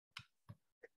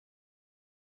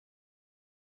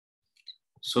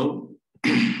So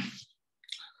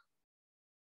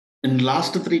in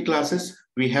last 3 classes,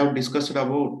 we have discussed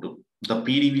about the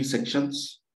PDV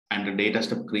sections and the data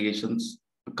step creations,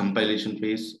 compilation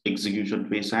phase, execution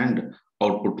phase, and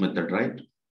output method, right?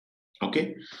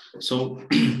 Okay. So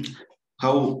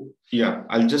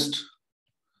I'll just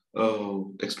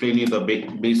explain you the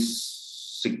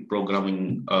basic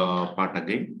programming part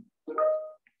again.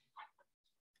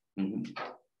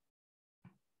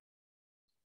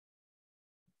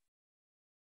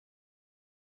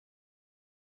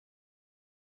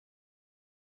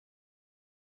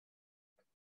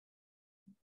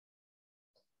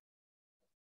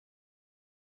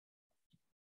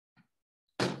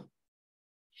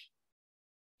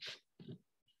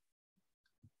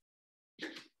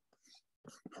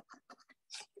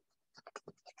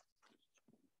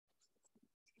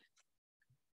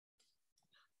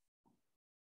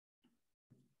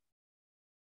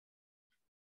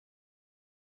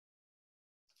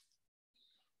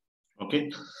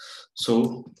 Okay,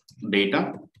 so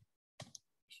data.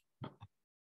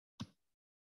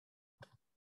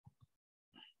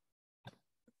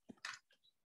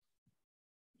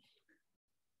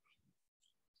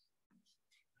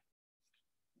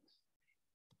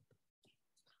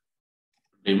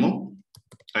 Demo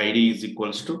ID is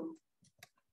equals to,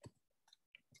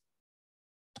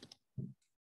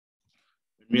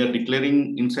 we are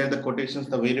declaring inside the quotations,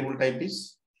 the variable type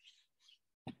is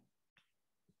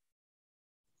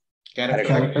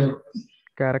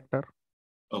character.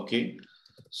 Okay,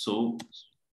 so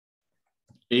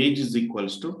age is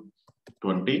equals to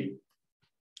 20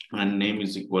 and name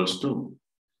is equals to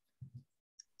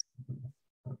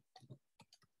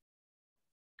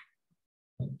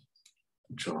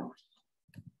John.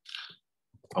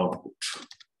 Output.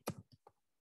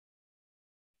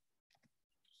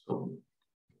 So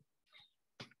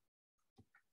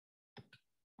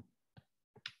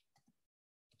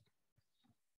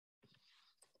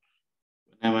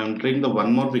when I'm entering the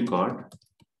one more record,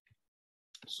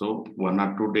 so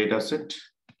 102 data set,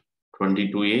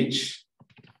 22 age,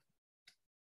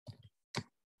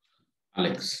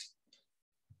 Alex.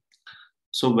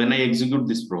 So when I execute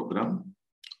this program,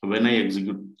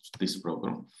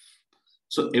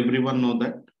 so everyone know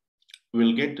that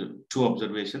we'll get 2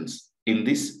 observations in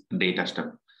this data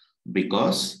step,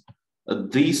 because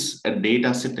this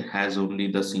data set has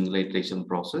only the single iteration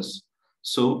process.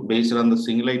 So based on the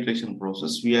single iteration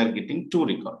process, we are getting 2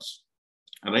 records,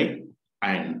 right?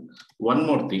 And one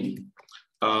more thing,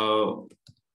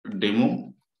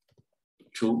 demo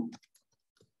to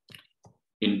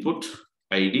input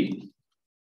ID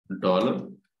dollar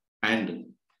and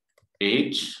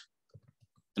age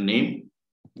name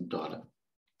dollar.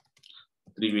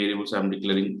 3 variables I'm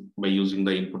declaring by using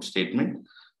the input statement,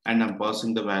 and I'm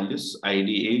passing the values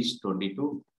ID age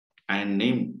 22 and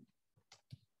name.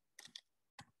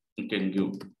 You can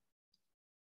give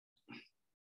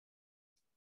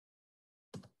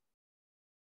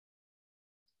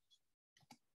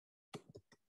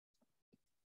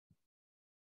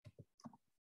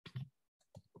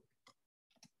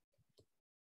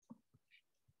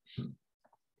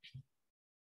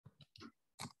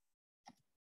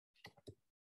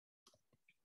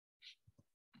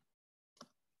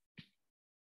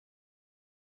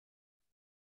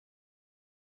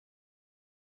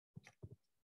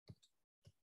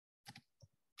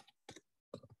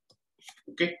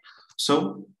okay.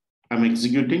 So I'm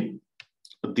executing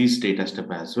this data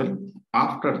step as well.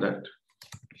 After that,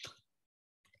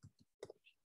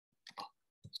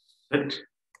 set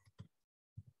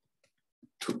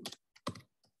to.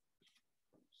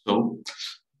 So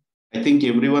I think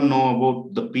everyone know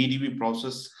about the PDV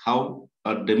process, how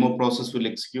a demo process will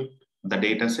execute the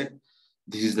data set.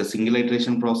 This is the single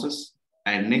iteration process.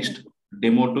 And next,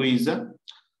 demo 2 is a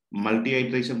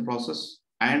multi-iteration process.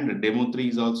 And demo 3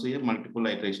 is also a multiple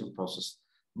iteration process.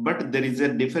 But there is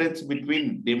a difference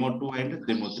between demo 2 and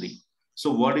demo 3.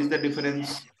 So what is the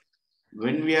difference?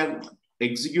 When we are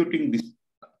executing this,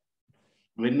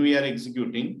 when we are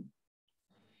executing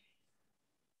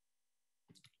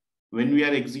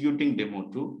demo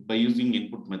 2 by using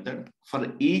input method, for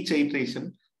each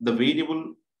iteration, the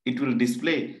variable, it will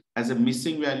display as a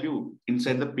missing value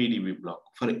inside the PDV block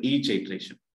for each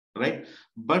iteration, right?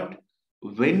 But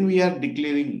when we are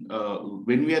declaring,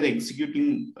 when we are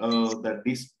executing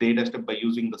this data step by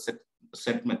using the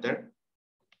set method,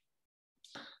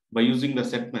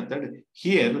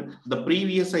 here the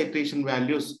previous iteration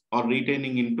values are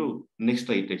retaining into next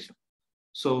iteration.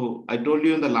 So I told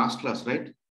you in the last class,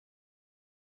 right?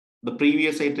 The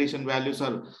previous iteration values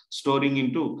are storing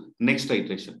into next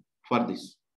iteration for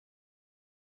this.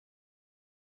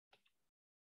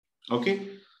 Okay,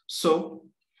 so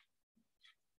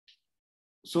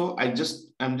I'm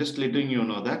just letting you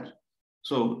know that.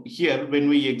 So here, when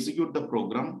we execute the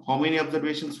program, how many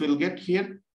observations we'll get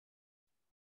here?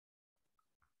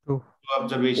 2. 2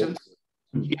 observations.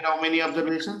 Here, how many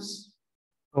observations?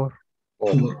 4.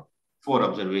 4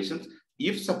 observations.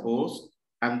 If suppose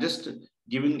I'm just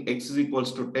giving x is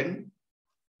equals to 10,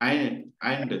 and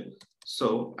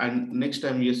next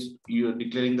time, yes, you're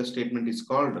declaring the statement is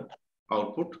called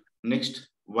output. Next,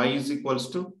 y is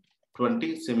equals to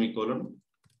 20 semicolon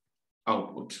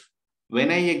output.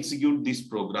 When I execute this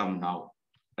program now,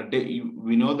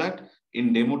 we know that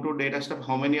in demo2 data step,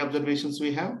 how many observations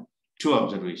we have? 2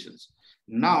 observations.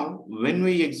 Now, when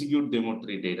we execute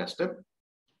demo3 data step,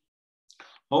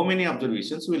 how many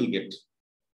observations we'll get?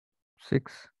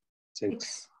 6.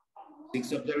 6.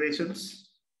 6 observations.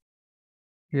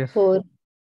 Yes. 4.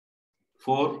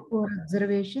 4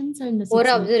 observations and 6 4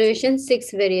 observations,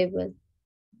 6 variables.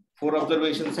 4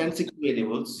 observations and 6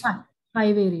 variables. 5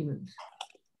 variables.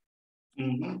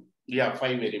 Yeah,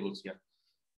 5 variables. Yeah,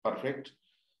 perfect.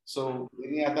 So,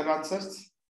 any other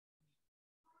answers?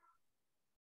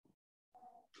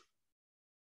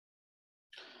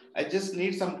 I just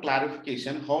need some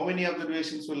clarification. How many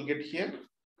observations will get here?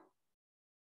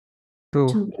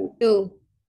 2. 2.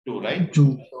 2, right?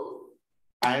 2.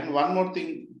 And one more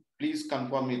thing, please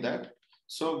confirm me that.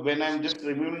 So when I'm just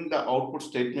removing the output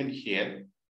statement here,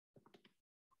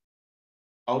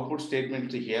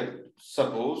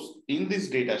 suppose in this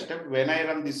data step, when I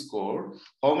run this code,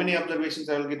 how many observations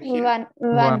I will get here? 1.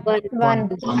 Why One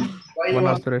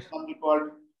was observation. one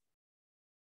required?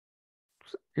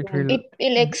 It will It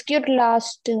will execute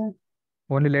last.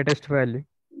 only latest value.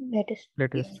 Latest.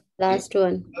 Last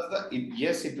one.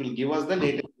 Yes, it will give us the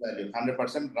latest value,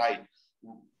 100% right.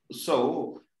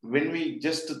 So when we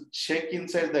just check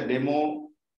inside the demo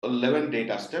 11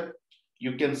 data step,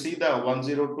 you can see the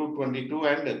 102, 22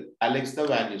 and Alex the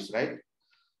values, right?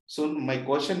 So my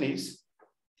question is,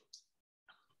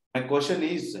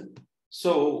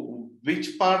 so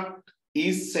which part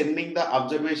is sending the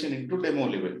observation into demo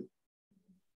level?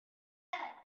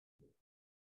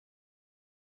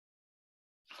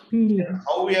 PDB.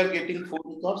 How we are getting 4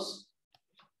 records?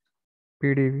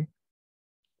 PDB.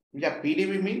 Yeah,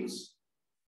 PDB means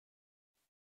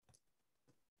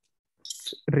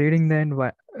Reading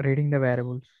the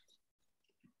variables.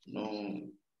 no.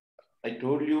 I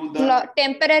told you the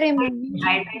Temporary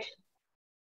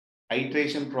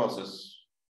iteration process,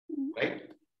 right?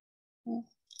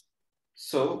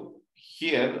 So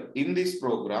here in this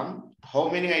program, how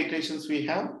many iterations we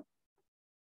have?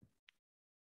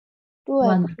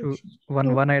 1.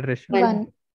 One iteration.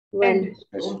 1.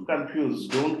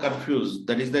 Don't confuse.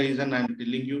 That is the reason I'm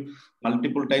telling you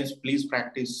multiple times. Please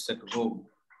practice at home.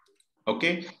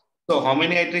 Okay. So how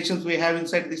many iterations we have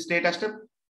inside this data step?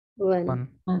 1.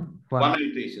 One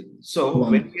iteration. So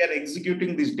when we are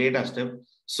executing this data step,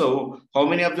 so how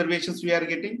many observations we are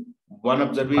getting? One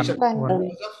observation because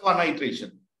of one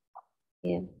iteration.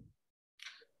 Yeah.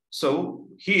 So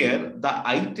here the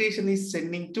iteration is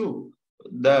sending to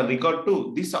the record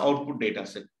to this output data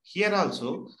set. Here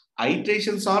also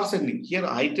iterations are sending. Here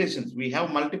iterations, we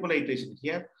have multiple iterations.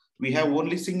 Here we have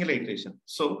only single iteration.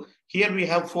 So here we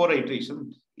have 4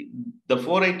 iterations. The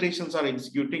 4 iterations are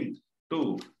executing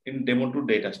to in demo 2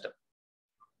 data step,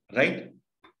 right?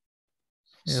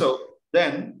 Yes. So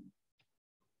then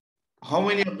how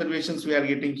many observations we are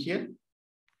getting here?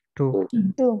 2.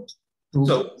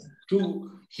 So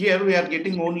 2, here we are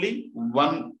getting only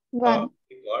one record.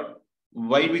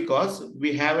 Why? Because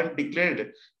we haven't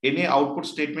declared any output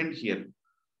statement here.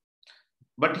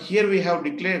 But here we have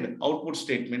declared output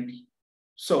statement.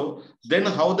 So then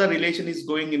how the relation is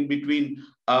going in between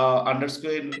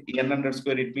underscore n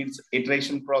underscore, it means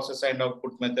iteration process and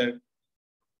output method.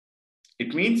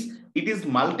 It means it is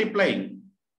multiplying.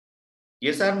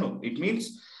 Yes or no? It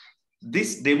means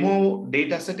this demo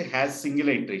data set has single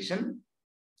iteration.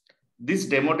 This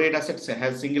demo data set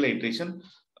has single iteration.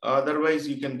 Otherwise,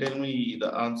 you can tell me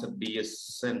the answer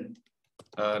DSN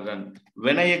run.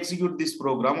 When I execute this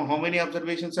program, how many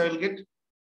observations I will get?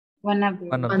 One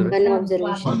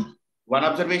observation. One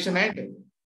observation and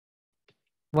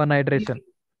one iteration.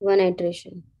 One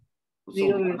iteration. So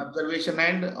one observation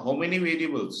and how many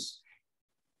variables?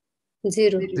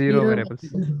 0. 0 variables.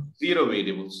 0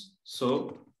 variables.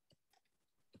 So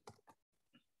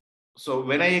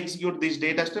when I execute this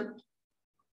data step,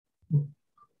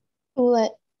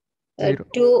 2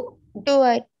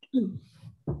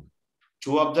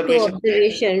 observation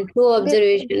and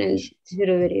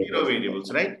 0 variables. 0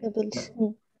 variables, right?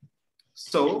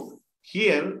 So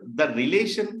here the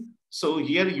relation So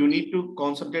here you need to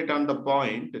concentrate on the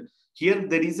point. Here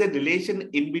there is a relation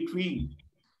in between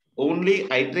only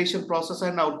iteration process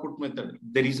and output method.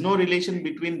 There is no relation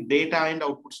between data and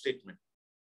output statement.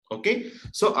 Okay,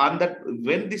 so on that,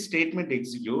 when the statement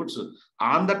executes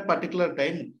on that particular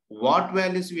time, what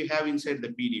values we have inside the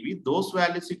PDB, those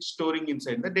values it's storing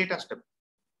inside the data step.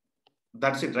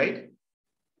 That's it, right?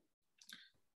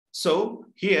 So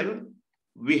here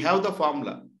we have the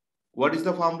formula. What is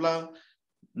the formula?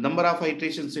 Number of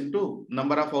iterations into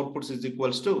number of outputs is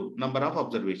equals to number of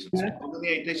observations. How many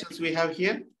iterations we have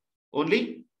here?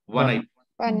 Only one iteration.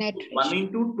 One iteration. 1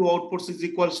 into 2 outputs is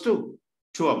equals to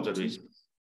 2 observations.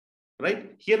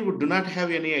 Right? Here we do not have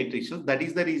any iterations. That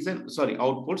is the reason, sorry,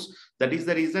 outputs. That is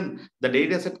the reason the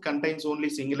data set contains only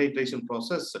single iteration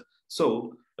process.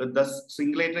 So the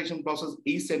single iteration process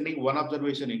is sending one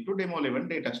observation into demo 11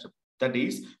 data step. That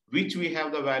is, which we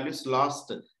have the values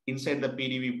lost inside the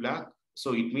PDB block.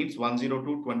 So it means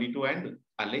 102, 22, and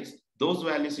Alex. Those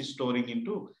values is storing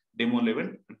into demo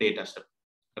 11 data step.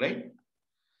 Right?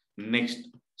 Next.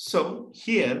 So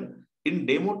here, in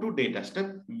demo 2 data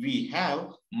step, we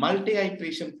have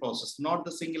multi-iteration process, not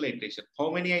the single iteration.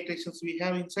 How many iterations we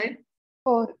have inside?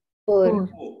 4.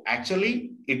 Oh,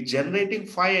 actually, it's generating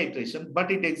 5 iterations,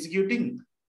 but it executing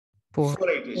 4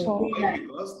 iterations. Why?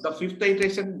 Because the fifth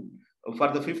iteration,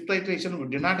 for the fifth iteration, we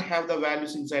do not have the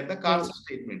values inside the cast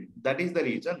statement. That is the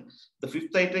reason the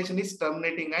fifth iteration is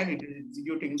terminating and it is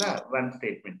executing the run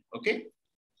statement. Okay.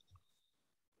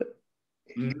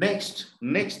 Next.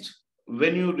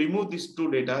 When you remove these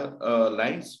 2 data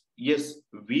lines, yes,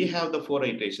 we have the 4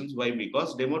 iterations. Why?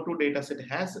 Because demo 2 data set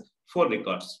has 4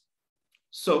 records.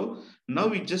 So now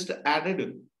we just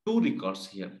added 2 records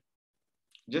here.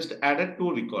 Just added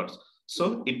 2 records.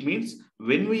 So it means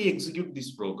when we execute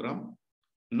this program,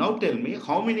 now tell me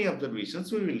how many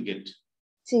observations we will get.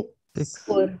 6.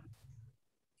 4.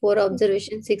 4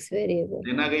 observations, 6 variables.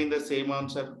 Then again the same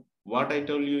answer. What I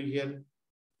told you here.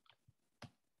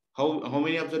 How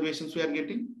many observations we are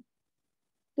getting?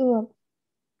 2.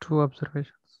 2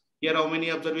 observations. Here, how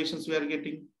many observations we are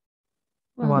getting?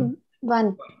 1.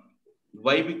 1.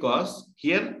 Why? Because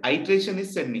here iteration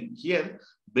is sending. Here,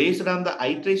 based on the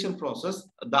iteration process,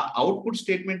 the output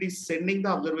statement is sending the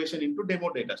observation into demo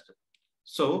data step.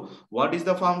 So what is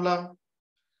the formula?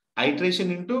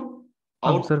 Iteration into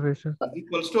Observation is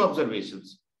equals to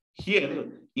observations. Here,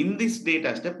 in this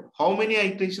data step, how many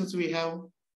iterations we have?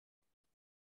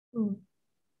 Demo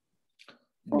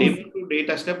to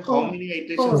data step, how many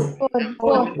iterations?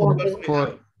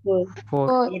 4.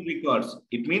 4 records.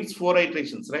 It means 4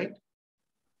 iterations, right?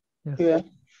 Yes. Yeah.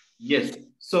 Yes.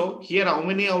 So here, how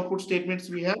many output statements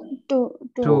we have?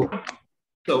 2.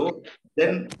 So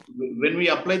then when we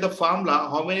apply the formula,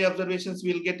 how many observations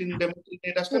we'll get in demo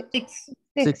data step?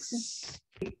 6.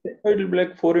 It will be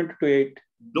like 4 into 8.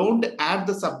 Don't add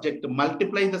the subject,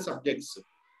 multiply the subjects.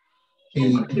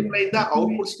 Multiply the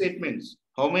output statements.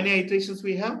 How many iterations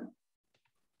we have?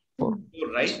 4,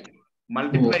 right?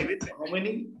 Multiply with how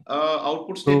many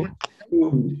output statements?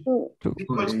 2.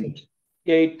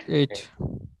 8.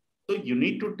 So you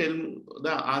need to tell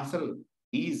the answer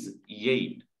is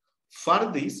 8.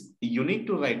 For this, you need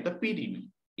to write the PDB.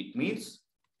 It means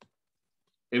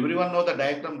everyone know the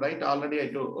diagram, right? Already I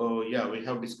told, yeah, we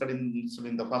have discussed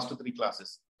in the first 3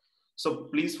 classes. So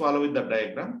please follow with the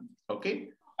diagram. Okay.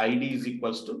 ID is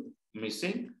equals to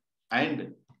missing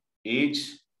and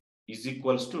age is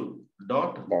equals to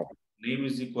dot, name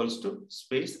is equals to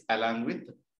space along with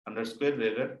underscore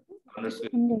error underscore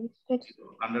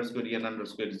n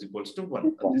underscore is equals to 1.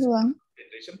 This is the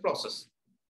iteration process.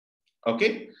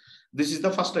 Okay. This is the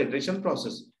first iteration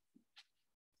process.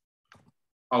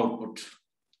 Output.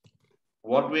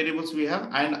 What variables we have,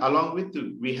 and along with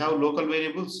we have local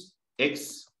variables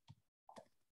x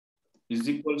is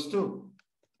equals to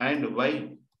and y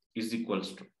is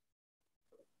equals to.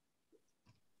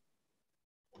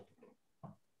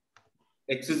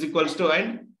 X is equals to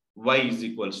and y is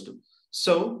equals to.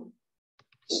 So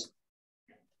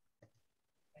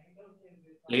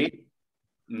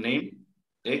name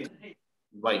x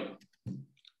y.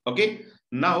 Okay.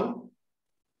 Now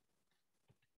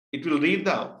it will read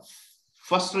the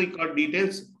first record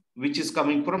details which is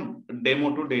coming from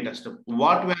demo 2 data step.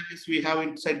 What values we have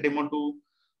inside demo 2?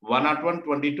 101,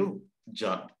 22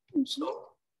 John.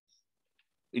 So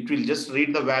it will just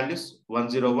read the values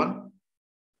 101,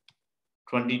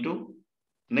 22.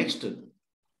 Next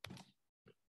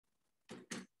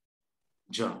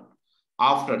John.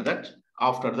 After that,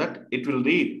 it will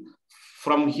read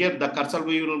from here. The cursor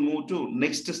we will move to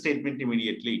next statement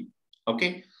immediately.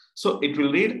 Okay. So it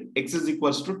will read x is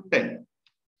equals to 10.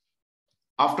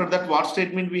 After that, what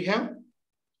statement we have?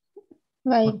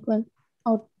 Y equal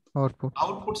out. Output.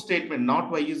 Output statement,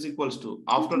 not y is equals to.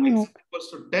 After x is equals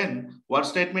to 10, what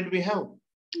statement we have? Out.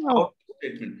 Output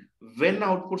statement. When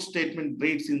output statement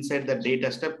reads inside the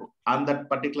data step on that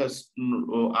particular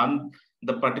on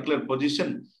the particular position,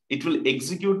 it will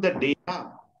execute the data.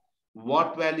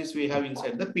 What values we have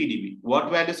inside the PDB? What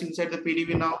values inside the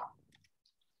PDB now?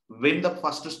 When the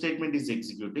first statement is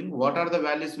executing, what are the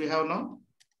values we have now?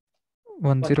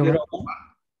 101,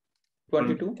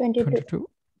 22, 22,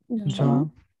 Yeah.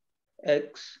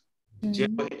 X, 0,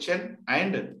 HN,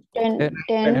 and 10,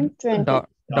 10, 20. dot.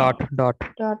 Dot.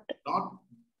 not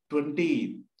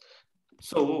 20.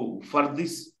 So for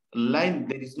this line,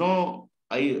 there is no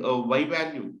y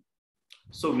value.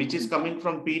 So which is coming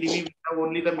from PDB, we have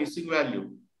only the missing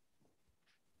value.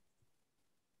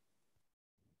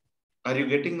 Are you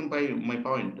getting my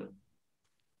point?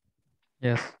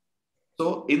 Yes.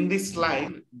 So in this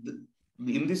line,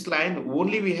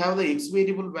 only we have the x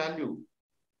variable value,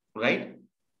 right?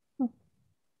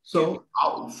 So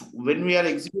when we are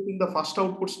executing the first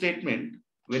output statement,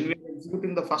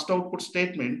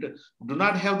 do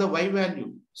not have the y value.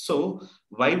 So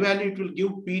y value, it will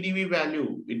give PDB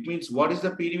value. It means what is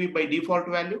the PDB by default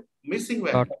value? Missing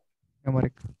value. Dot.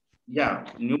 Numeric. Yeah,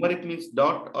 numeric means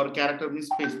dot or character means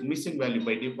space. Missing value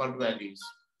by default values.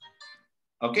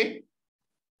 Okay.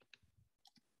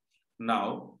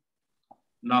 Now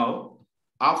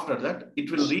after that,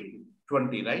 it will read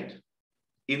 20, right?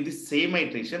 In the same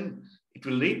iteration, it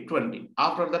will read 20.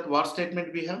 After that, what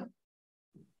statement we have?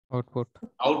 Output.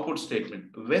 Output statement.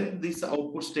 When this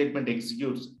output statement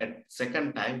executes at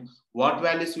second time, what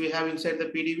values we have inside the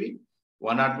PDB?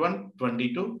 101,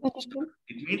 22.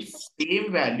 It means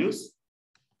same values,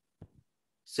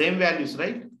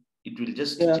 right? It will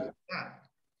just check the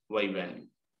y value.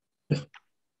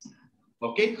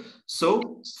 Okay.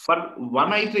 So for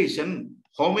one iteration,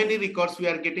 how many records we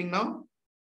are getting now?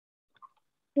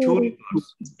 2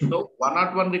 records. So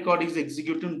 101 record is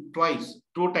executing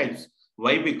two times.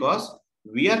 Why? Because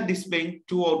we are displaying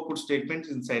two output statements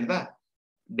inside the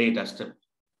data step.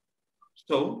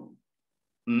 So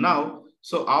now,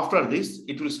 after this,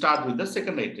 it will start with the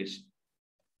second iteration.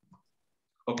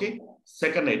 Okay,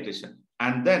 second iteration.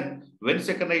 And then when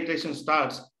second iteration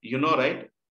starts, you know, right?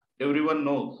 Everyone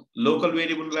knows local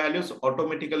variable values,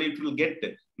 automatically it will get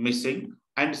missing,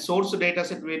 and source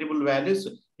dataset variable values,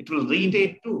 it will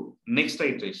retain to next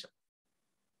iteration.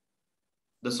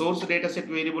 The source dataset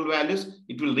variable values,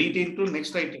 it will retain to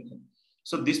next iteration.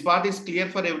 So this part is clear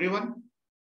for everyone.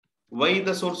 Why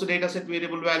the source dataset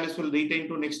variable values will retain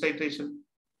to next iteration?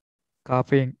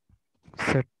 Copying.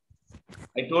 Set.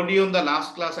 I told you in the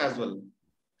last class as well.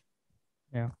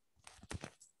 Yeah.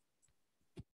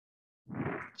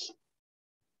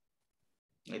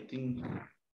 I think.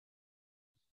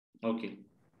 Okay.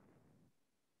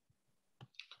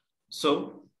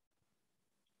 So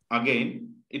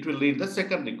again, it will read the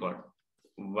second record.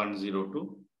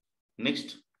 102,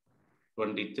 next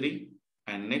 23,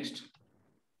 and next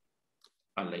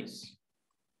allies.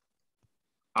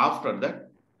 After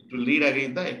that, it will read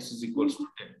again the x is equals to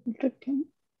 10.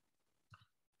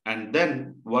 And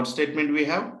then what statement we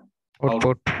have?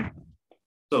 Output.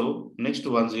 So next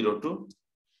 102,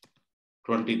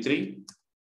 23,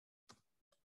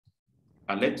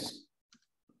 Alex,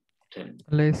 10.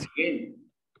 Alice. Again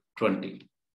 20.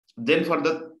 Then for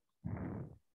the,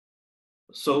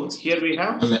 so here we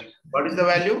have, what is the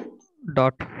value?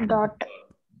 Dot.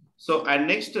 So and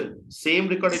next same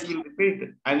record it will repeat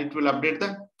and it will update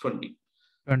the 20.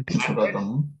 20.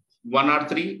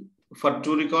 103 for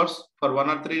two records. For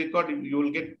 103 record, you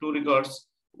will get two records.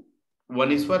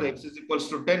 One is for x is equals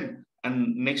to 10,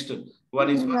 and next one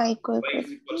is for y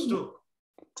is equals to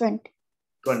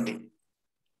 20.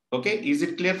 Okay, is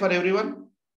it clear for everyone?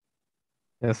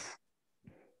 Yes.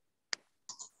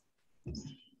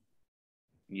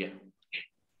 Yeah.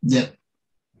 Yeah.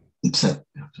 It's a.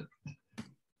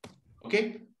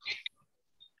 Okay.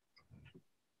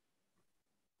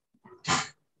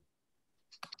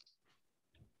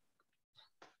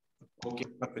 Okay,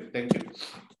 perfect. Thank you.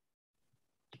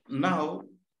 Now,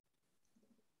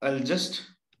 I just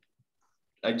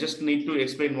need to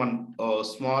explain one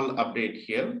small update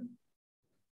here.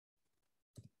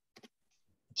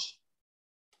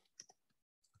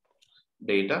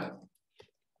 Data,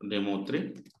 demo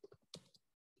 3,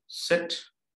 set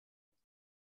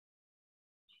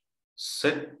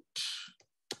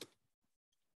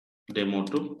demo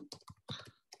 2.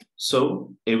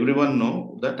 So everyone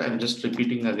know that I'm just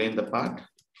repeating again the part,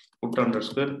 put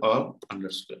underscore or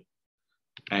underscore,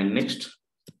 and next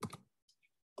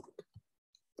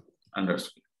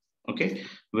underscore. Okay,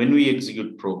 when we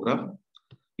execute program,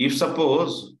 if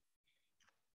suppose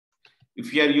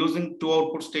if you are using two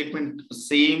output statement,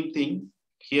 same thing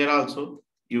here also,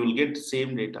 you will get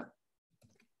same data.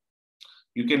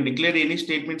 You can declare any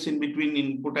statements in between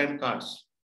input and cards.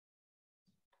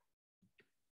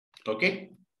 Okay.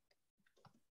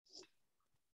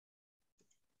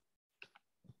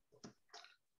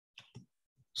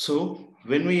 So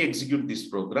when we execute this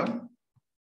program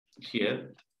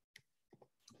here,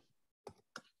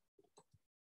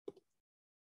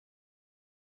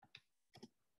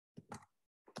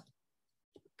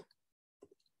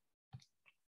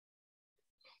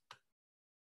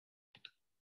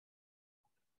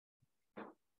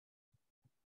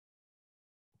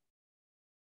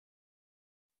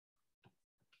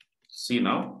 see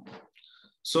now.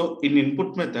 So in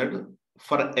input method,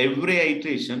 for every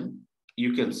iteration,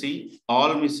 you can see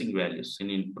all missing values in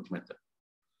input method.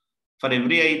 For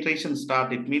every iteration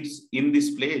start, it means in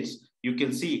this place, you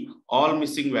can see all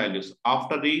missing values.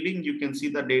 After reading, you can see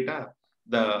the data,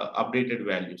 the updated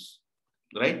values,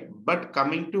 right? But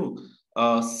coming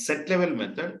to set level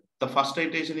method, the first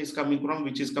iteration is coming from,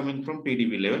 which is coming from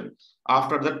PDB level.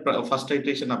 After that, first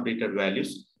iteration updated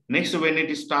values. Next, when it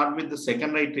is start with the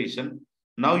second iteration,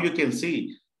 now you can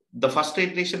see the first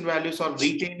iteration values are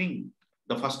retaining.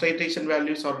 The first iteration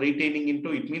values are retaining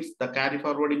into, it means the carry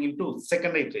forwarding into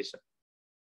second iteration.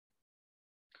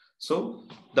 So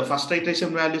the first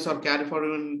iteration values are carried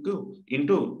forward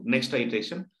into next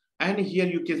iteration. And here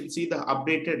you can see the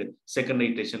updated second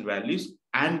iteration values.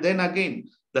 And then again,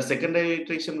 the second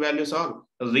iteration values are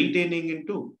retaining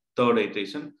into third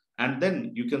iteration. And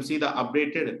then you can see the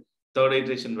updated third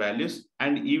iteration values.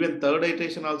 And even third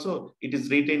iteration also, it is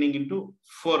retaining into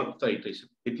fourth iteration.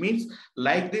 It means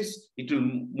like this, it will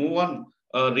move on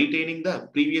retaining the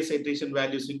previous iteration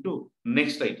values into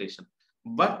next iteration.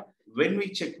 But when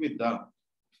we check with the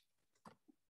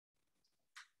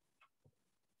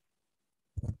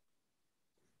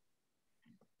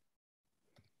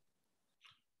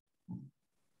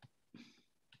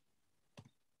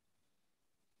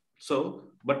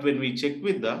but when we check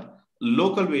with the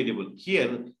local variable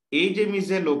here, agem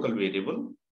is a local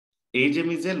variable.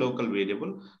 Agem is a local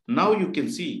variable. Now you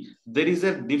can see there is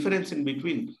a difference in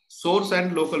between source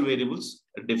and local variables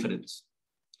difference.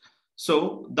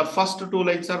 So the first two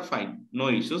lines are fine, no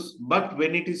issues. But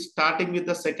when it is starting with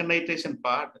the second iteration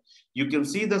part, you can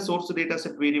see the source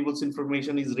dataset variables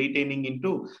information is retaining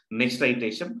into next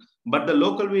iteration, but the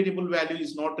local variable value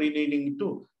is not retaining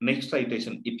into next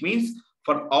iteration. It means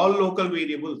for all local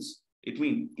variables, it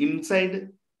means inside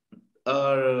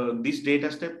this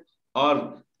data step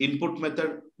or input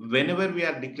method, whenever we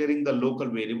are declaring the local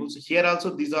variables, here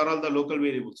also these are all the local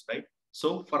variables, right?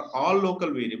 So for all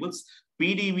local variables,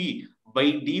 PDV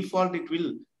by default, it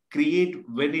will create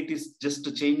when it is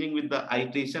just changing with the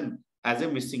iteration as a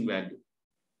missing value.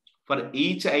 For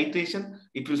each iteration,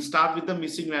 it will start with the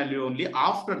missing value only.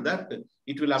 After that,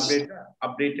 it will update the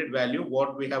updated value,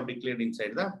 what we have declared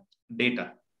inside the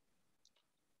data.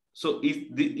 So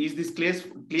is this clear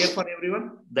for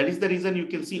everyone? That is the reason you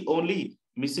can see only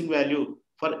missing value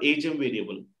for agem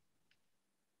variable.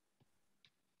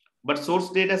 But source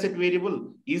dataset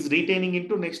variable is retaining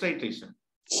into next iteration.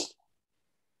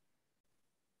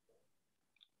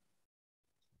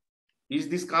 Is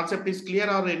this concept is clear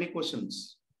or any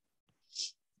questions?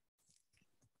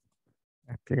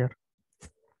 Clear.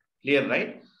 Clear,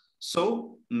 right?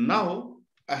 So now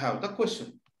I have the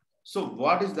question. So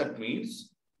what does that means?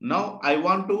 Now I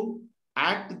want to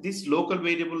act this local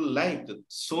variable like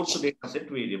source dataset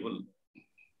variable.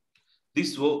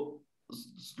 This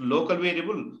local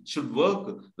variable should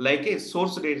work like a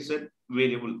source dataset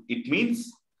variable. It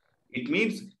means it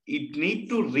need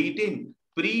to retain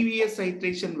previous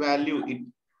iteration value.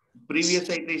 Previous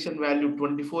iteration value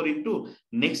 24 into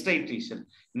next iteration.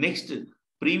 Next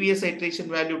previous iteration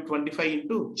value 25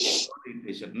 into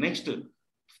iteration. Next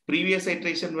previous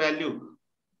iteration value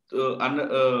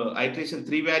iteration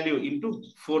 3 value into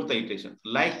fourth iteration.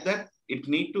 Like that, it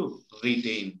need to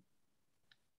retain.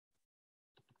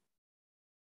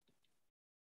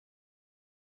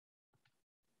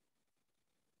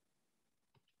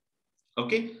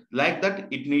 Okay, like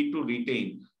that, it need to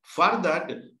retain. For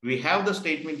that, we have the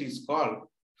statement is called,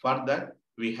 for that,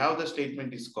 we have the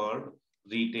statement is called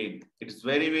retain. It is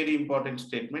very, very important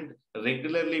statement.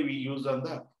 Regularly, we use on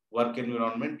the work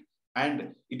environment,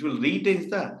 and it will retain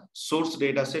the source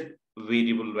data set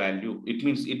variable value. It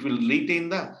means it will retain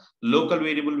the local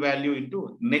variable value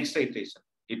into next iteration.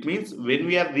 It means when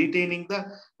we are retaining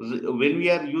when we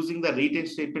are using the retain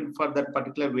statement for that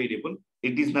particular variable,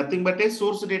 it is nothing but a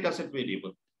source data set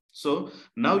variable. So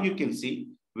now you can see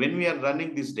when we are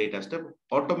running this data step,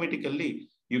 automatically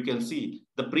you can see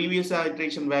the previous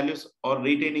iteration values are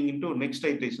retaining into next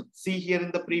iteration. See here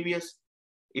in the previous,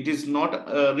 it is not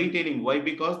retaining. Why?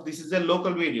 Because this is a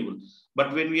local variable.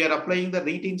 But when we are applying the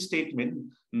retain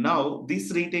statement, now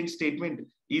this retain statement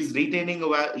is retaining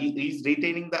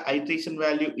the iteration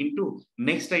value into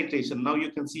next iteration. Now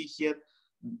you can see here,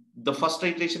 the first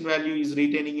iteration value is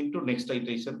retaining into next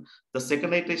iteration. The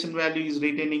second iteration value is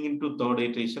retaining into third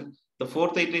iteration. The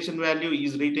fourth iteration value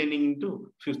is retaining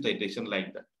into fifth iteration,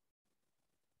 like that.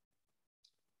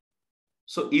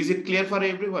 So is it clear for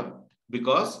everyone?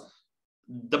 Because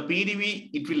the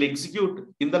PDV, it will execute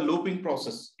in the looping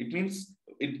process. It means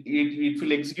it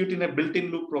will execute in a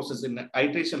built-in loop process in an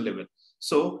iteration level.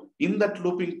 So in that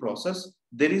looping process,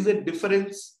 there is a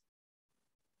difference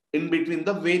in between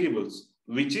the variables,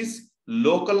 which is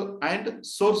local and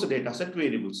source dataset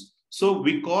variables. So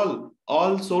we call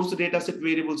all source dataset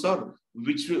variables or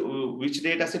which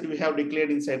dataset we have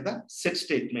declared inside the set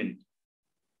statement.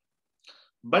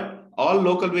 But all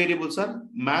local variables are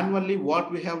manually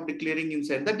what we have declaring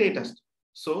inside the data.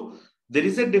 So there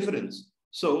is a difference.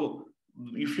 So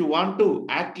if you want to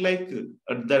act like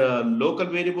the local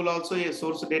variable also a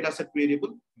source data set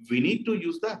variable, we need to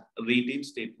use the retain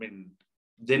statement.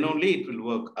 Then only it will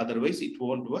work. Otherwise, it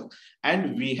won't work.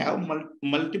 And we have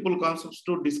multiple concepts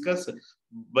to discuss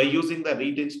by using the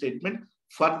retain statement.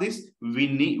 For this,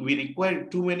 we require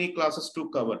too many classes to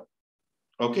cover.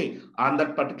 Okay, on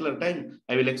that particular time,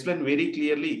 I will explain very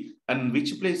clearly and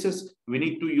which places we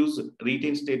need to use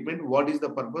retain statement, what is the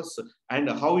purpose, and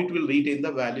how it will retain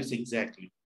the values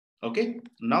exactly. Okay,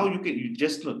 now you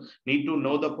just need to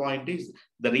know the point is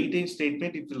the retain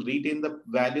statement, it will retain the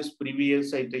values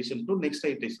previous iteration to next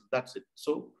iteration. That's it.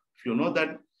 So if you know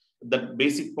that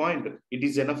basic point, it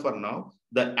is enough for now.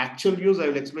 The actual use I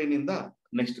will explain in the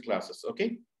next classes.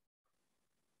 Okay,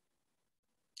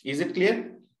 is it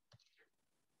clear?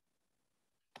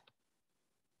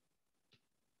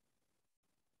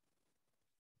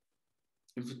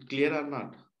 Is it clear or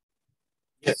not?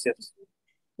 Yes, yes.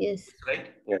 Yes.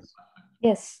 Right? Yes.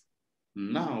 Yes.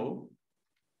 Now,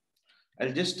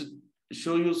 I'll just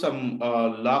show you some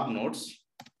log notes.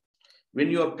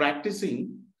 When you are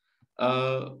practicing,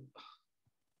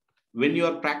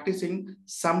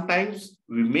 sometimes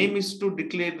we may miss to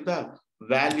declare the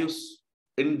values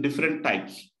in different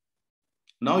types.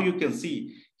 Now you can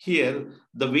see here,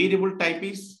 the variable type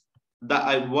is,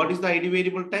 what is the ID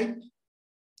variable type?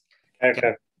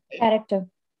 Character.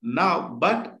 Now,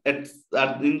 but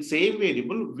in same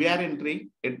variable, we are entering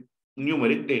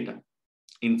numeric data.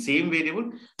 In same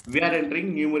variable, we are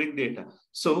entering numeric data.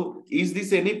 So, is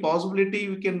this any possibility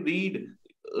we can read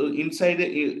inside?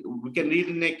 We can read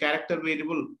in a character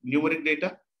variable numeric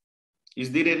data.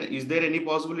 Is there any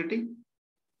possibility?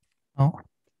 No.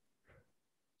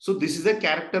 So, this is a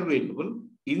character variable.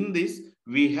 In this,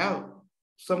 we have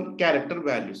some character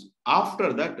values.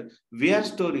 After that, we are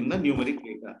storing the numeric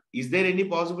data. Is there any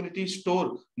possibility to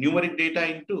store numeric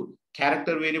data into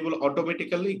character variable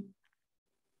automatically?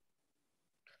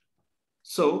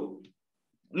 So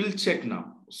we'll check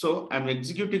now. So I'm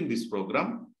executing this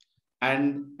program,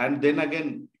 and then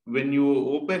again, when you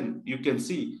open, you can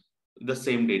see the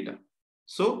same data.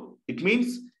 So it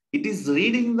means it is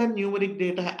reading the numeric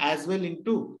data as well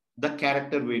into the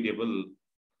character variable.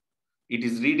 It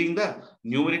is reading the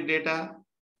numeric data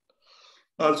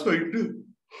also into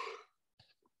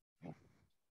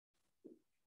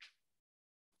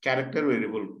character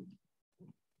variable.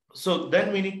 So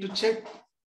then we need to check.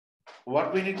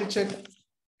 What we need to check?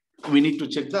 We need to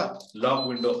check the log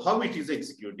window, how it is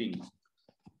executing.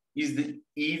 Is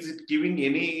it giving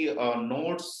any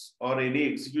nodes or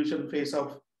any execution phase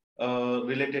of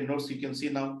related nodes? You can see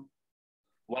now.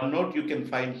 One node you can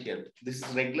find here. This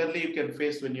is regularly you can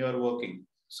face when you are working.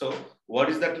 So what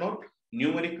is that node?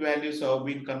 Numeric values have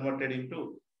been converted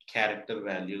into character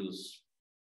values.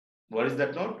 What is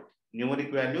that node?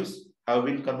 Numeric values have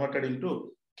been converted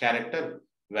into character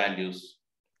values.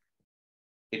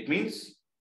 It means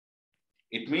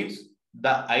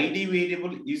the ID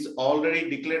variable is already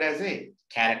declared as a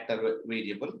character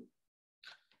variable.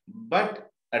 But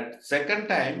at second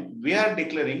time, we are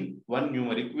declaring one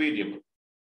numeric variable.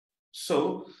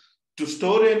 So to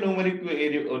store a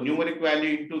numeric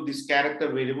value into this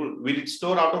character variable, will it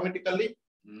store automatically?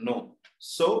 No.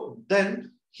 So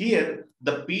then here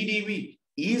the PDV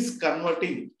is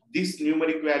converting this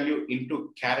numeric value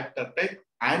into character type,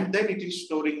 and then it is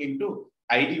storing into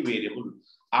ID variable.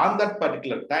 On that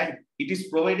particular time, it is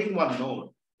providing one node.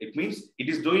 It means it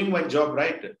is doing one job,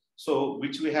 right? So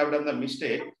which we have done the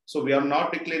mistake. So we are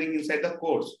not declaring inside the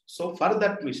codes. So for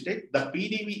that mistake, the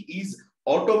PDV is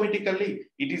automatically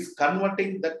it is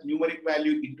converting that numeric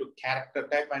value into character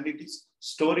type and it is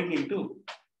storing into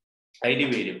ID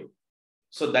variable.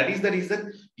 So that is the reason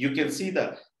you can see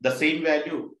the same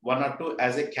value 1 or 2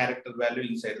 as a character value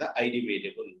inside the ID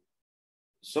variable.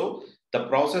 So the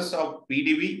process of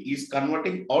PDV is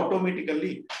converting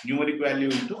automatically numeric value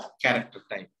into character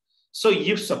type. So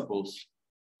if suppose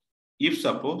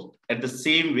at the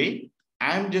same way,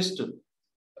 I am just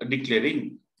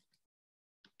declaring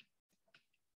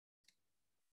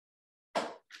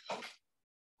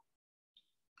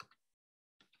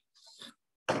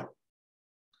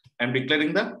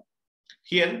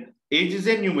here age is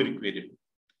a numeric variable,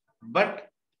 but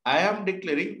I am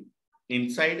declaring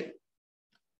inside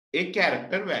a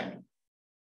character value.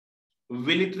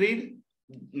 Will it read?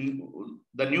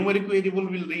 The numeric variable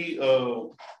will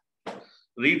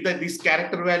read this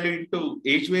character value into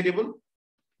age variable?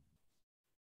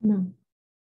 No.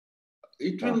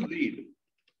 It will read.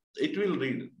 It will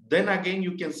read. Then again,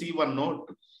 you can see one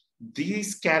note.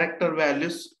 These character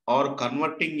values are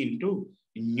converting into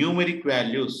numeric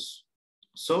values.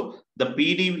 So the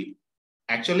PDV,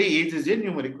 actually age is a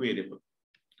numeric variable.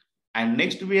 And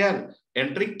next we are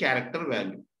entering character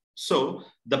value. So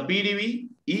the PDV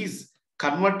is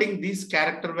converting this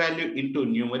character value into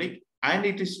numeric and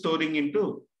it is storing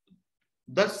into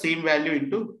the same value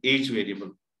into age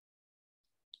variable.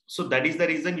 So that is the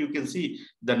reason you can see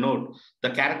the note.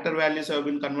 The character values have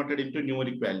been converted into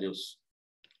numeric values.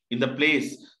 In the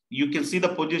place, you can see the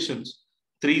positions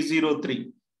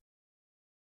 303,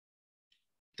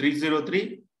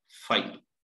 303, 5.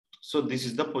 So this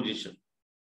is the position.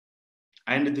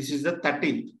 And this is the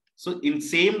 13th. So in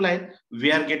same line,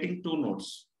 we are getting 2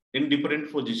 nodes in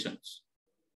different positions.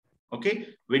 Okay.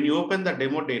 When you open the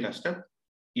demo data step,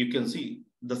 you can see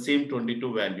the same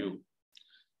 22 value.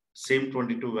 Same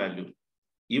 22 value.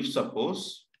 If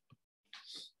suppose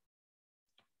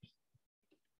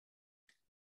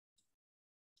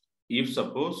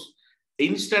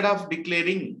instead of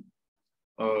declaring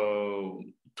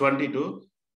 22,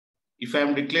 if I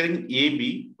am declaring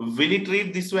AB, will it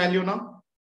read this value now?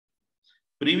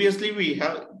 Previously, we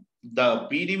have the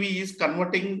PDV is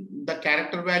converting the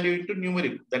character value into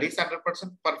numeric. That is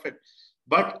 100% perfect.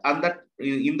 But on that,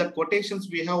 in the quotations,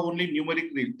 we have only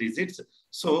numeric digits.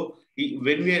 So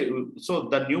when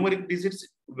the numeric digits,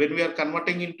 when we are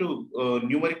converting into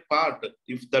numeric part,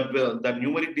 if the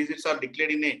numeric digits are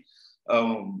declared in a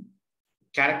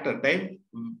character type,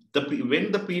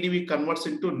 when the PDV converts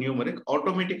into numeric,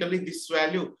 automatically this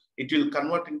value, it will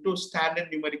convert into standard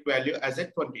numeric value as a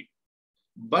 20.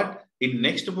 But in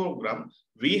next program,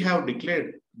 we have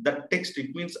declared the text,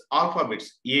 it means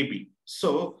alphabets, AB.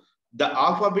 So the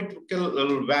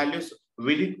alphabetical values,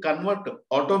 will it convert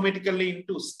automatically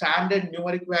into standard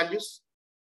numeric values?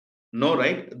 No,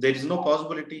 right? There is no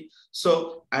possibility.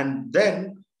 So, and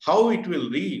then how it will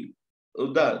read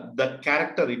the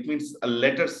character, it means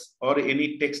letters or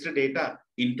any text data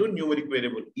into numeric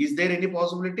variable. Is there any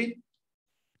possibility?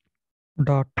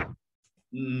 Dot.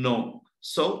 No.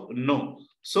 So, no.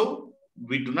 So,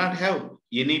 we do not have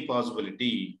any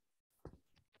possibility.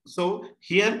 So,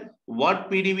 here,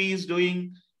 what PDV is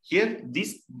doing? Here,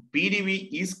 this PDV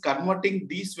is converting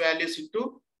these values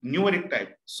into numeric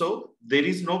type. So, there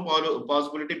is no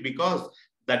possibility because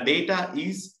the data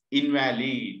is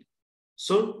invalid.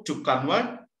 So, to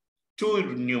convert to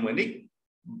numeric,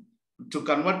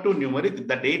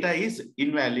 the data is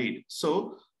invalid.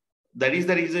 So, that is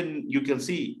the reason you can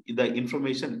see the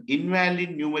information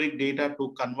invalid numeric data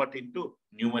to convert into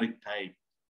numeric type.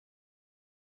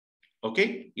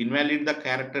 Okay, invalid the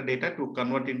character data to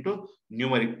convert into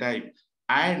numeric type.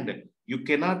 And you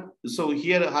cannot, so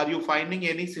here, are you finding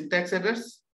any syntax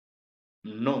errors?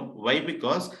 No. Why?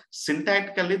 Because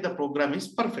syntactically the program is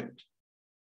perfect.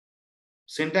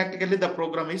 Syntactically the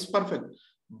program is perfect.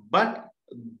 But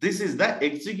this is the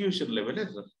execution level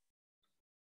error.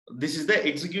 This is the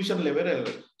execution level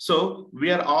error. So we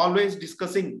are always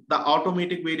discussing the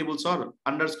automatic variables or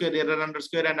underscore error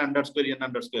underscore and underscore n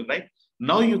underscore, right?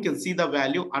 Now you can see the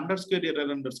value underscore error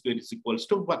underscore is equals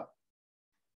to 1.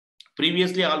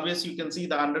 Previously, always you can see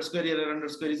the underscore error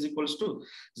underscore is equals to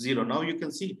 0. Now you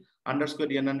can see underscore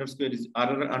n underscore is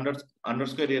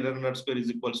underscore error underscore is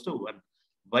equals to 1.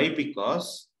 Why?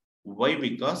 Because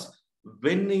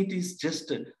when it is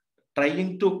just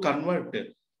trying to convert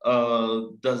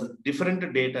the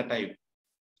different data type.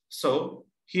 So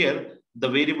here the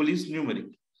variable is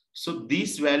numeric. So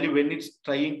this value, when it's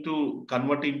trying to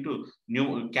convert into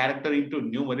new character into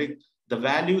numeric, the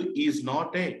value is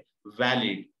not a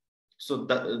valid. So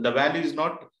the value is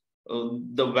not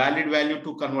the valid value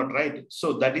to convert, right?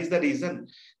 So that is the reason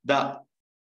the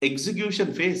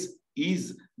execution phase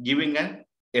is giving an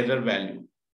error value.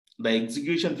 The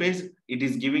execution phase, it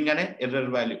is giving an error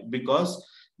value because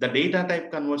the data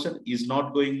type conversion is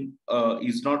not going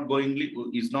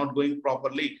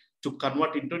properly to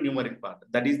convert into numeric part.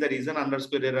 That is the reason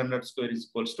underscore error underscore is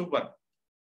equals to 1.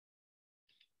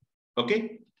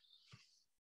 Okay.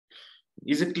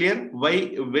 Is it clear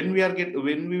why when we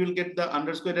will get the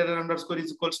underscore error underscore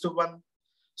is equals to 1?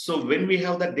 So when we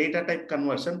have the data type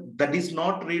conversion that is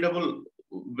not readable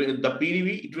with the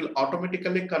PDB, it will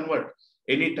automatically convert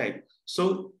any type.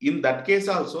 So in that case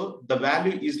also, the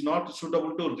value is not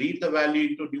suitable to read the value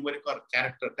into numeric or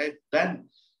character type, then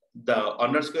the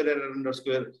underscore error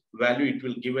underscore value, it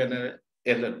will give an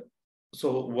error.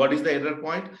 So what is the error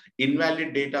point?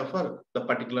 Invalid data for the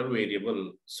particular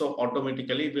variable. So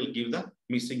automatically it will give the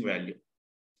missing value.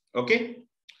 Okay.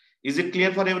 Is it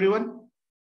clear for everyone?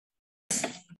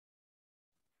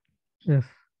 Yes.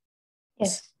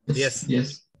 Yes. Yes.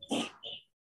 Yes.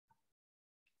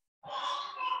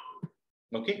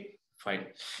 Okay, fine.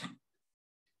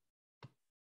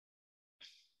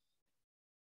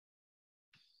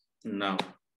 Now,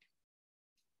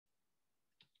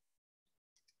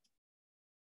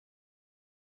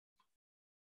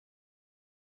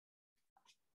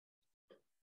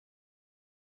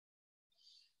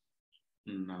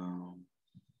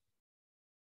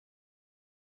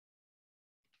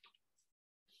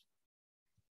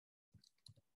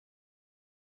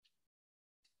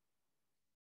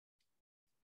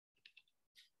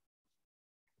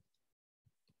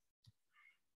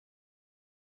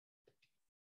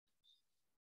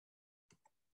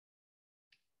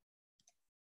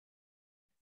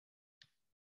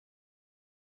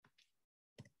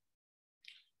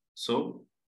 so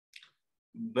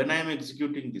when I am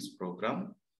executing this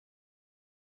program,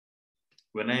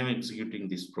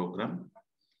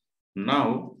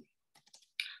 now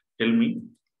tell me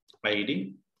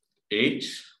ID,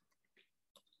 age,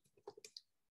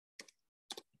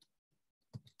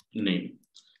 name.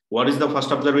 What is the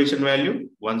first observation value?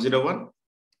 101,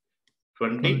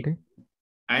 20,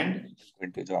 and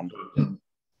 20 John.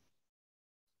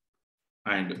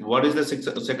 And what is the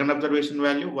second observation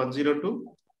value? 102,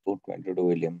 222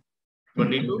 William.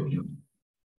 22.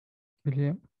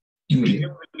 William.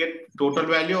 William will get total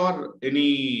value or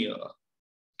any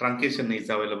truncation is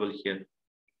available here?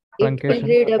 It will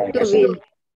read up to will.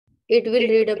 It will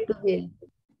read up to will.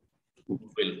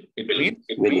 Will. It means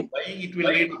Will. why it will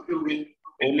read up to will?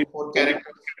 Only 4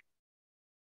 characters.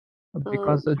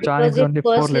 Because John is only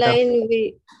 4 first letters.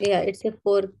 line it's a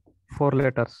 4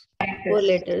 letters. 4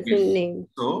 letters Yes. in name.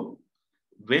 So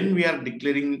when we are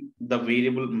declaring the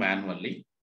variable manually,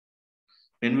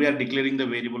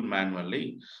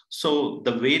 so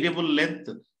the variable length,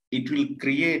 it will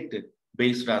create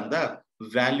based on the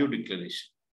value declaration.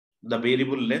 The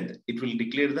variable length, it will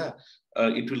declare the,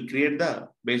 it will create the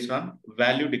based on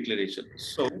value declaration.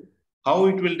 So how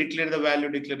it will declare the value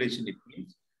declaration? It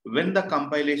means when the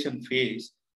compilation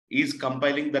phase is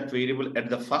compiling that variable at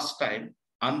the first time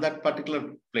on that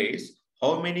particular place,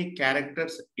 how many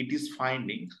characters it is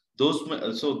finding, those,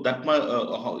 so that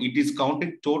it is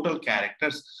counting total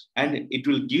characters and it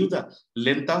will give the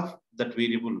length of that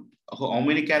variable. How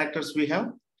many characters we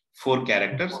have? 4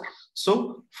 characters.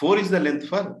 So 4 is the length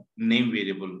for name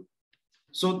variable.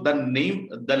 So the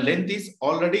length is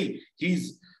already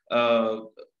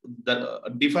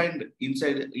defined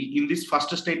inside in this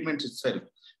first statement itself.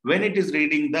 When it is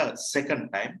reading the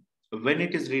second time,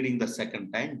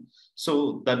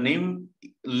 so the name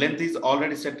length is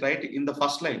already set right in the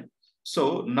first line.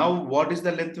 So now what is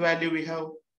the length value we have?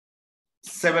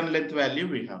 7 length value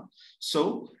we have.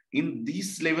 So in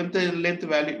this 11th length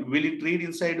value, will it read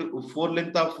inside 4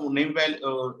 length of name value,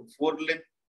 4 length?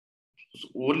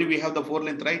 Only we have the 4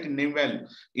 length, right, in name value,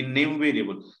 in name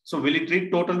variable. So will it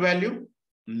read total value?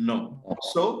 No.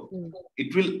 So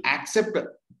it will accept,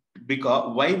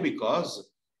 because why? Because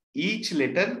each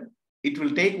letter, it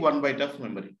will take 1 byte of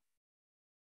memory,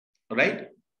 right?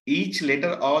 Each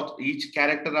letter or each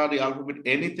character or the alphabet,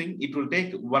 anything, it will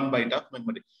take 1 byte of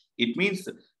memory. It means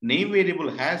name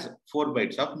variable has 4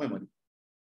 bytes of memory.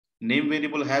 Name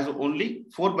variable has only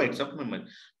 4 bytes of memory.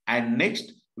 And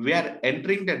next, we are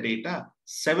entering the data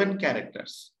 7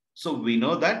 characters. So we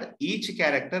know that each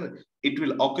character, it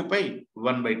will occupy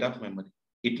 1 byte of memory.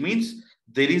 It means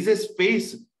there is a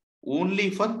space only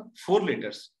for 4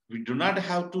 letters. We do not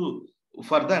have to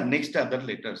for the next other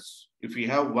letters. If we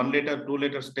have 1 letter, 2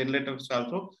 letters, 10 letters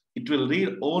also, it will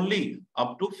read only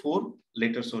up to 4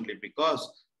 letters only,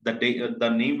 because the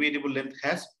name variable length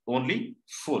has only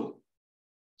 4.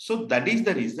 So that is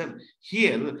the reason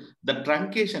here the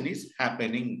truncation is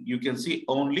happening. You can see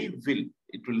only will.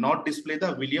 It will not display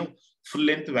the William full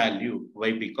length value.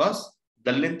 Why? Because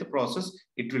the length process,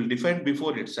 it will define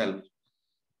before itself.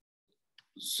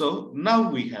 So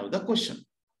now we have the question.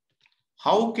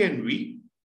 How can we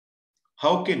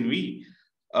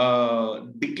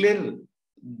declare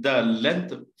the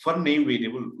length for name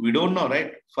variable? We don't know,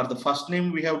 right? For the first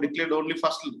name, we have declared only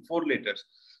first 4 letters.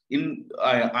 In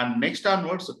and next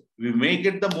onwards, we may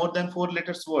get the more than 4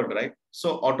 letters word, right?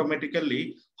 So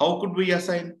automatically, how could we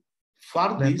assign?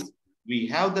 For this, we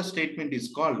have the statement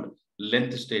is called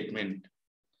length statement.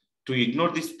 To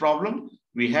ignore this problem,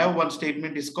 we have one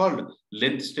statement is called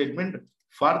length statement.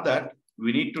 For that,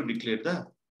 we need to declare the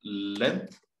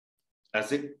length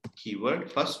as a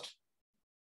keyword first.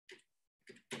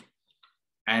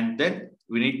 And then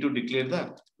we need to declare the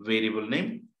variable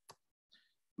name.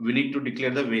 We need to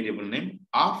declare the variable name.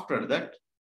 After that,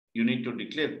 you need to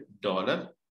declare $.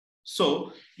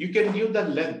 So you can give the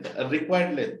length, a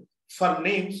required length. For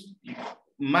names,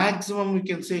 maximum we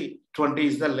can say 20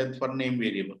 is the length for name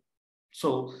variable.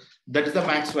 So that is the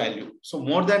max value. So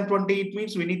more than 20, it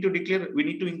means we need to declare, we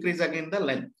need to increase again the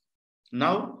length.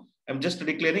 Now I'm just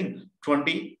declaring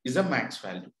 20 is a max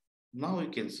value. Now you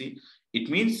can see it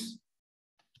means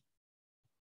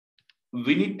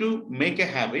we need to make a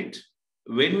habit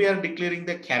when we are declaring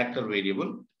the character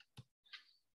variable.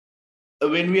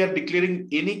 When we are declaring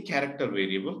any character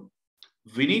variable,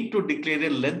 we need to declare a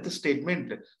length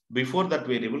statement before that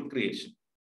variable creation.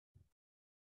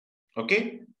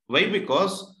 Okay? Why?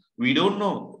 Because we don't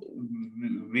know.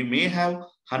 We may have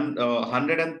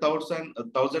hundreds and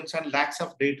thousands and lakhs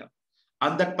of data.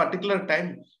 On that particular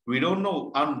time, we don't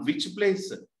know on which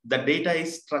place the data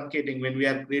is truncating when we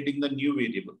are creating the new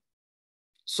variable.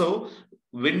 So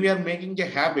when we are making a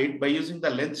habit by using the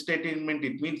length statement,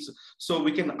 it means so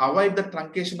we can avoid the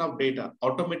truncation of data.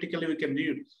 Automatically, we can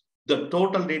read the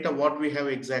total data what we have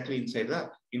exactly inside the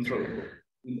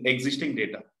existing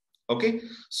data. Okay,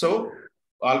 so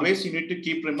always you need to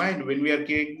keep in mind when we are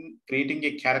creating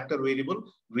a character variable,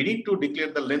 we need to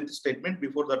declare the length statement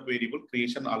before that variable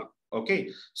creation. Okay,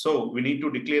 so we need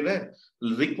to declare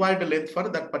the required length for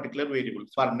that particular variable.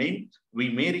 For name, we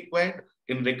may require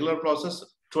in regular process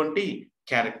 20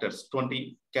 characters.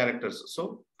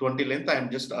 So 20 length I am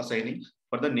just assigning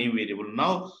for the name variable.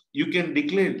 Now you can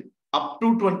declare up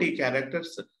to 20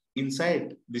 characters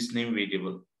inside this name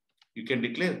variable. You can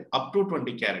declare up to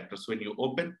 20 characters. When you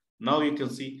open, now you can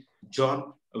see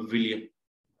John William.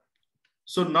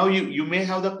 So now you may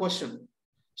have the question.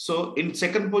 So in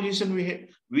second position,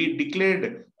 we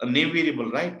declared a name variable,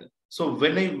 right? So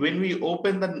when we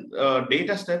open the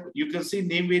data step, you can see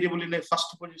name variable in a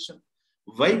first position.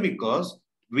 Why? Because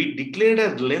we declared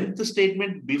a length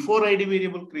statement before ID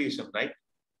variable creation, right?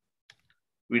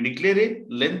 We declare a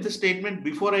length statement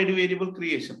before ID variable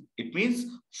creation. It means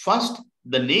first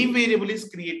the name variable is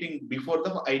creating before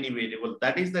the ID variable.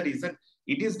 That is the reason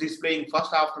it is displaying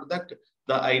first. After that,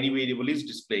 the ID variable is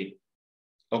displayed.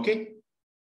 Okay.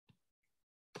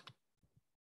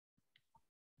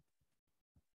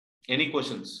 Any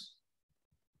questions?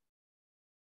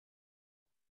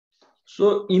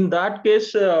 So in that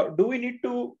case, do we need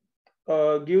to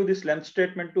give this length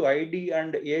statement to ID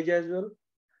and age as well?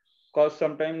 Because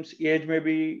sometimes age may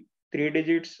be 3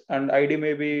 digits and ID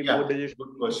may be more digits.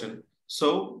 Good question.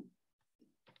 So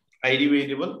ID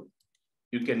variable,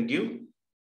 you can give,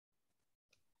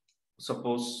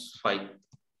 suppose 5.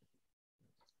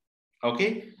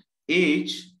 Okay.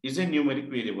 Age is a numeric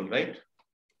variable, right?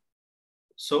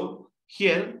 So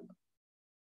here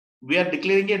we are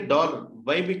declaring a $.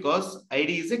 Why? Because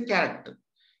ID is a character.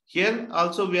 Here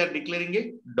also we are declaring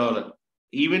a $.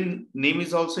 Even name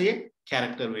is also a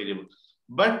character variable.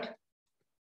 But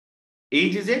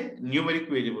age is a numeric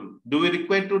variable. Do we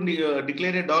require to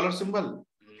declare a $? Symbol?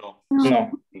 No. No.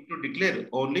 We need to declare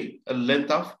only a length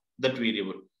of that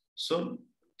variable. So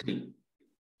 3.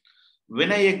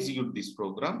 When I execute this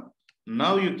program,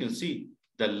 now you can see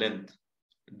the length,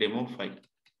 demo 5.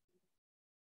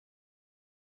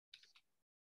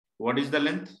 What is the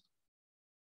length?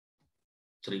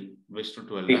 3 raised to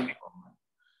 12.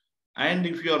 And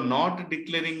if you are not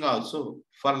declaring also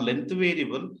for length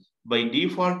variable, by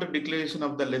default declaration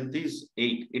of the length is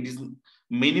 8. It is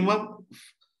minimum,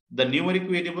 the numeric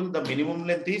variable, the minimum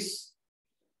length is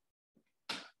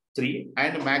 3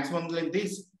 and maximum length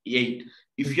is 8.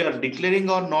 If you are declaring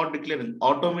or not declaring,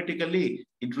 automatically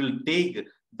it will take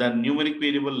the numeric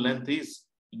variable length is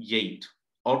 8.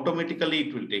 Automatically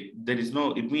it will take. There is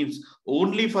no, it means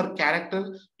only for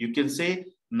character, you can say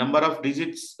number of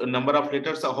digits, number of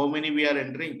letters, how many we are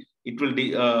entering. it will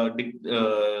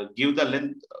give the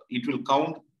length. It will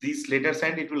count these letters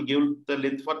and it will give the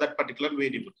length for that particular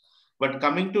variable. But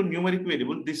coming to numeric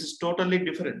variable, this is totally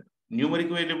different. Numeric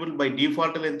variable by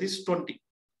default length is 20.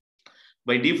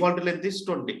 By default length is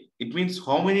 20. It means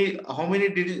how many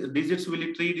digits will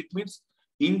it read? It means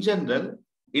in general,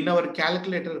 in our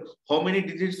calculator, how many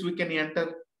digits we can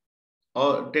enter?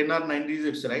 Or 10 or 9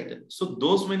 digits, right? So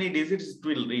those many digits it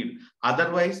will read.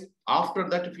 Otherwise, after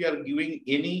that, if you are giving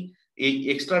any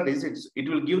extra digits, it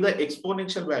will give the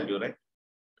exponential value, right?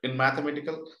 In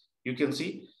mathematical, you can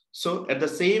see. So at the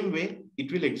same way, it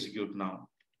will execute now.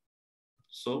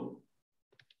 So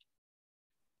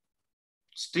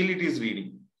still it is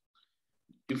reading.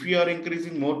 If you are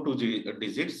increasing more 2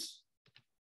 digits,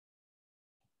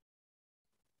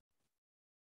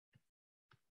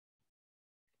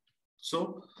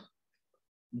 so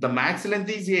the max length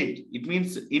is 8. It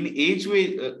means in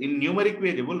in numeric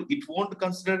variable, it won't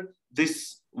consider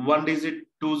this 1 digit,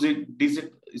 2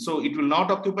 digit. So it will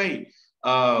not occupy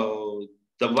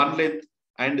the one length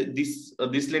and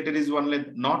this letter is one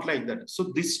length, not like that.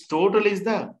 So this total is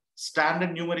the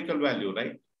standard numerical value,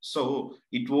 right? So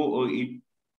the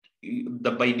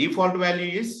by default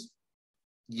value is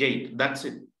 8. That's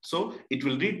it. So it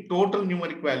will read total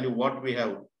numeric value what we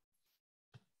have.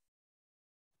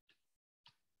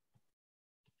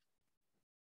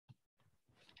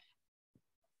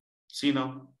 See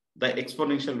now the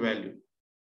exponential value.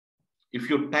 If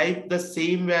you type the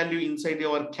same value inside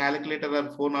your calculator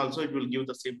or phone also, it will give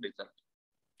the same result.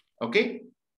 Okay.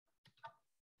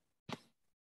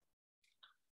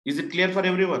 Is it clear for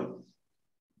everyone?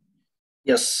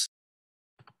 Yes.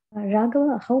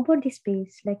 Raghava, how about the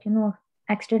space? Like,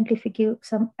 accidentally if you give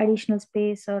some additional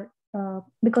space or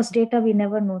because data we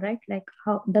never know, right? Like,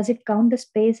 how does it count the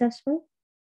space as well?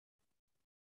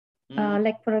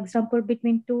 Like, for example,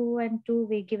 between 2 and 2,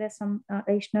 we give us some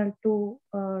additional 2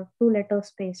 letter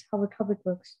space. How it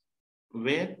works?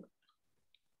 Where?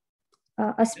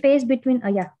 A space between,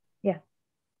 yeah.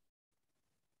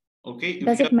 Okay.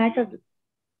 Does it matter?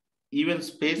 Even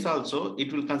space also,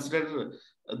 it will consider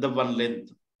the one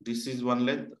length. This is one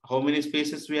length. How many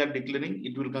spaces we are declaring?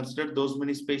 It will consider those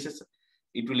many spaces.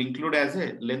 It will include as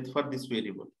a length for this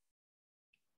variable.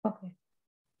 Okay.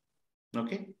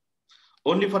 Okay.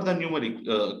 Only for the numeric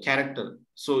character.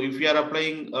 So if you are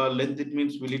applying length, it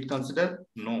means will it consider?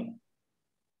 No.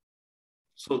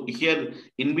 So here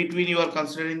in between you are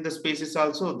considering the spaces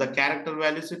also, the character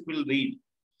values it will read.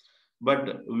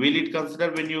 But will it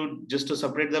consider when you just to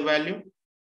separate the value?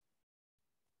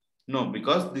 No,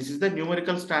 because this is the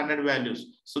numerical standard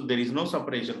values. So there is no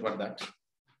separation for that.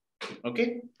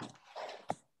 Okay.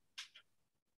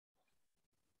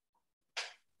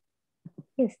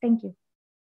 Yes, thank you.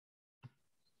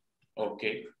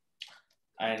 Okay.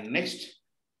 And next,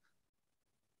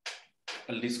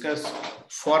 I'll discuss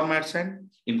formats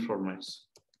and informats.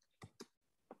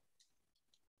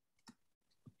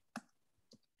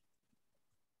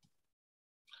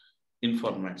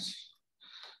 Informats.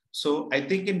 So I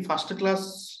think in first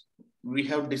class, we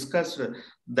have discussed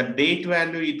the date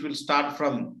value. It will start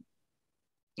from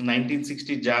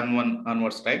 1960 Jan 1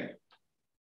 onwards, right?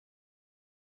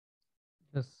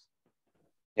 Yes.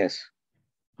 Yes.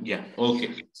 Yeah.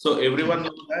 Okay. So everyone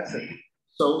knows that.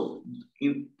 So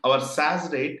in our SAS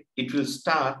date, it will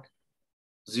start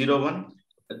 01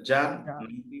 Jan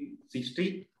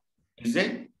 1960 is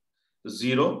a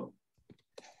 0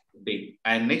 day.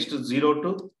 And next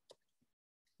 02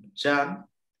 Jan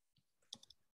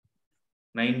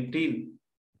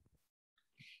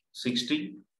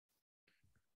 1960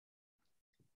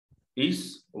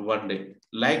 is 1 day.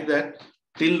 Like that,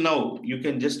 till now, you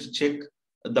can just check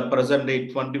the present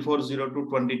date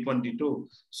 24/02/2022.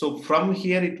 So from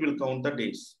here, it will count the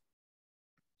days.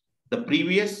 The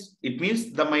previous, it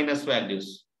means the minus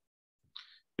values.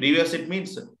 Previous, it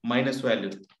means minus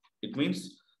value. It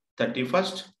means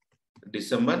 31st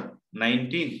December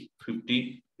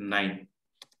 1959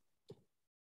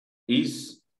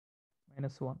 is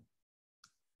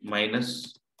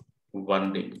minus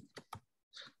 1 day.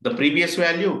 The previous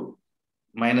value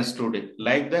minus 2 day.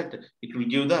 Like that, it will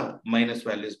give the minus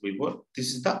values before.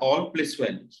 This is the all plus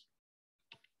values.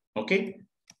 Okay.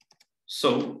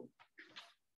 So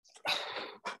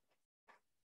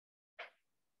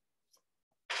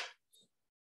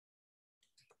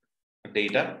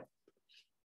data.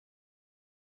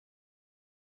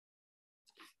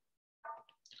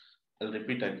 I'll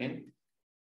repeat again.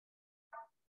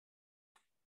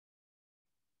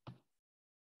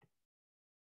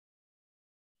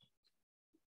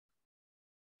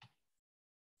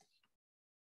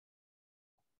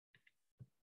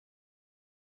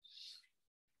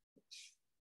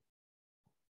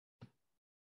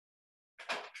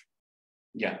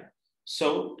 Yeah.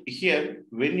 So here,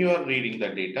 when you are reading the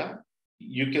data,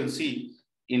 you can see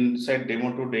inside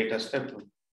demo 2 data step.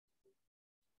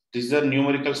 This is a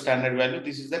numerical standard value.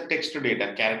 This is the text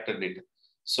data, character data.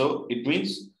 So it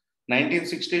means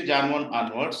 1960 Jan 1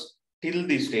 onwards till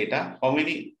this data. How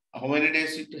many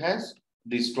days it has?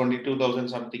 This 22,000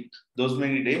 something. Those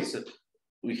many days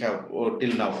we have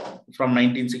till now from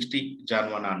 1960 Jan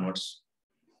 1 onwards.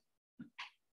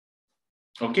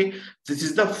 Okay, this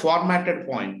is the formatted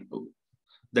point.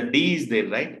 The D is there,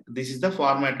 right? This is the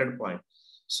formatted point.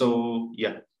 So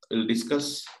yeah, we'll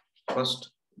discuss first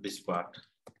this part.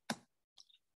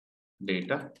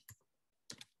 Data.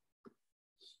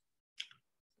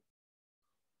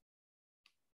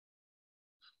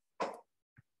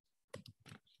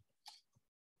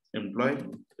 Employee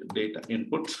data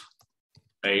input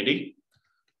ID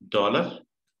dollar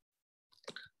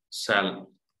sal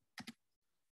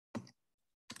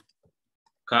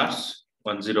cars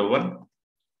 101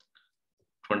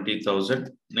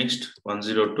 20,000 next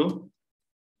 102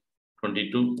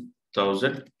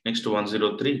 22,000 next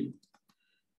 103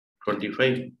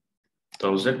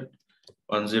 25,000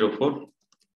 104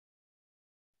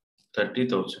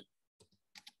 30,000.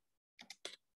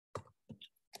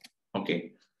 Okay,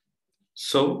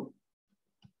 so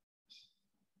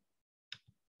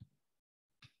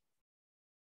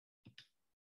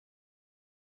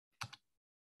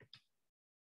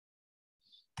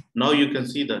now you can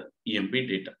see the EMP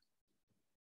data,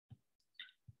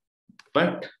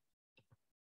 but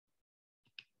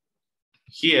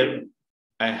here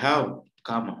I have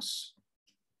commas.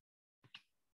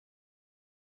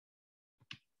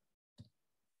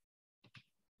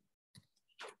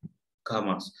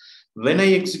 Commas. When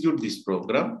I execute this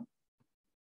program,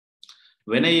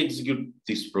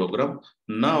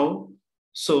 now,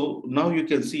 so now you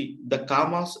can see the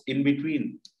commas in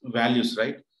between values,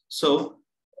 right? So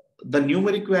the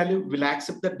numeric value will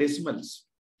accept the decimals,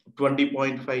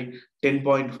 20.5,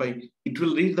 10.5. It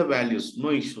will read the values, no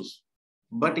issues.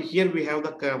 But here we have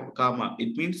the comma.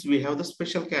 It means we have the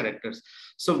special characters.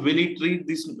 So will it read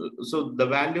this? So the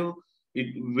value,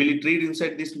 will it read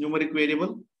inside this numeric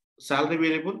variable, salary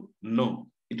variable? No,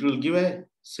 it will give a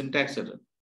syntax error.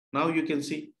 Now you can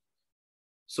see.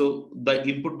 So the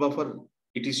input buffer,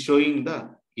 it is showing the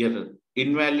error,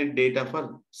 invalid data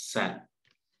for sal.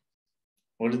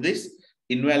 What is this?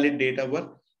 Invalid data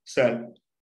for sal.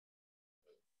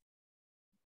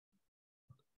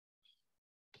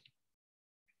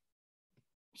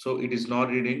 So it is not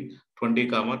reading 20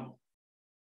 comma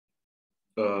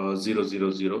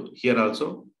 000. Here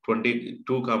also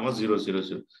 22 comma 000.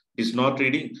 It is not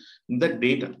reading the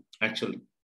data actually.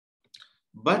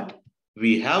 But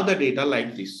we have the data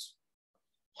like this.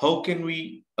 How can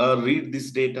we read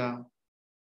this data?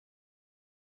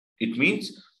 It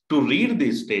means to read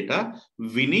this data,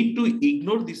 we need to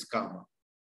ignore this comma.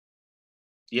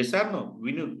 Yes or no?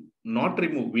 We need not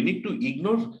remove. We need to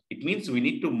ignore. It means we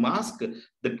need to mask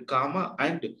that comma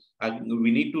and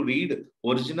we need to read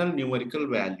original numerical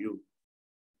value.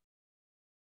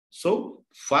 So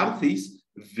for this,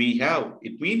 we have,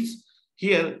 it means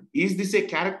here, is this a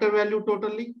character value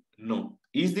totally? No.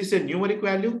 Is this a numeric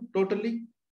value totally?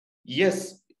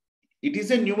 Yes, it is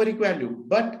a numeric value,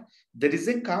 but there is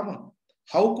a comma.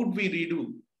 How could we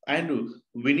redo? And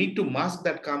we need to mask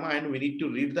that comma and we need to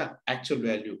read the actual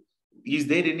value. Is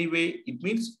there any way? It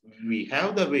means we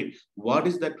have the way. What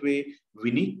is that way?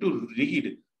 We need to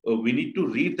read. We need to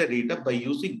read the data by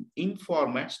using in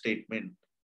format statement.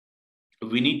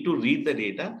 We need to read the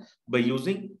data by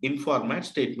using in format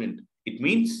statement. It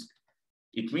means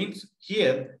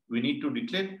here we need to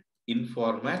declare in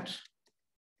format.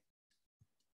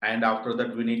 And after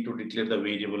that, we need to declare the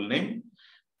variable name.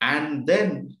 And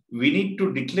then we need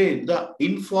to declare the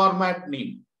in format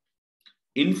name.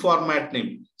 In format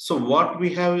name. So what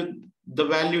we have the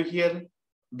value here,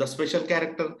 the special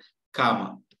character,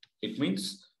 comma. It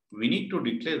means we need to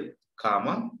declare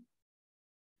comma,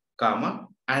 comma,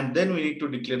 and then we need to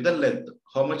declare the length.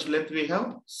 How much length we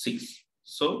have? 6.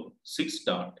 So 6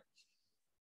 dot.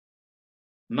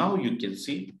 Now you can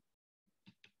see.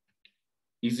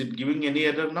 Is it giving any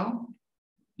error now?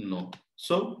 No.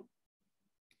 So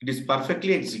it is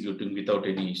perfectly executing without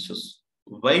any issues.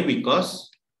 Why? Because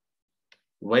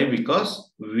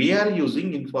we are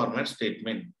using in format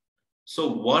statement. So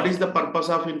what is the purpose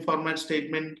of in format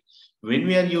statement? When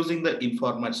we are using the in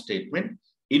format statement,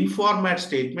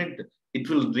 it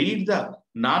will read the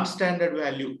non-standard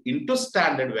value into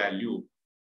standard value.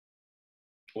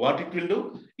 What it will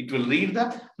do? It will read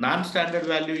the non-standard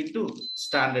value into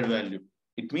standard value.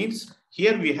 It means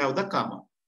here we have the comma.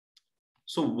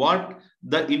 So what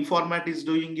the informat is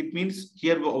doing, it means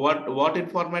here what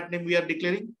informat name we are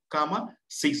declaring? Comma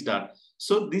 6 dot.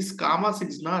 So this comma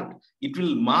 6 dot, it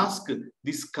will mask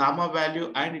this comma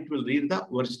value and it will read the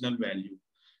original value.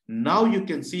 Now you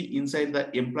can see inside the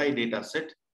employee data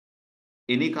set,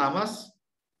 any commas,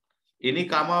 any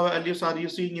comma values are you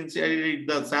seeing inside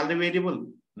the salary variable?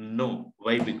 No.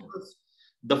 Why? Because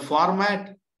the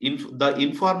format, the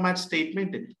informat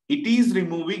statement, it is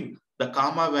removing the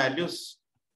comma values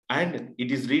and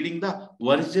it is reading the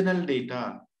original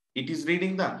data. It is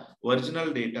reading the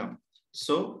original data.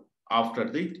 So after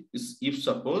that, if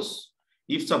suppose,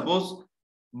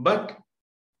 but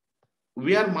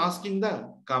we are masking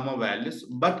the comma values,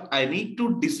 but I need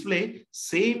to display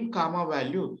same comma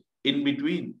value in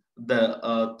between the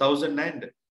 1000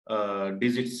 and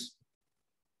digits.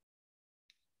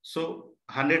 So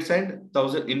hundreds and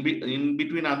thousand, in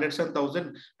between hundreds and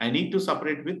thousand, I need to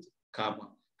separate with comma.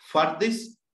 For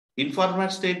this,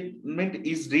 informat statement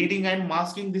is reading and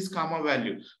masking this comma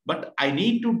value, but I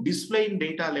need to display in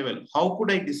data level. How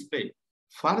could I display?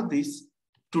 For this,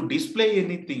 to display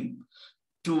anything,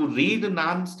 to read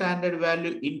non-standard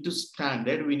value into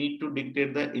standard, we need to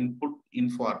dictate the input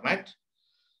informat.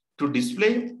 To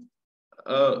display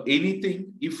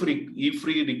anything, if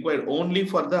we require only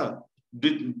for the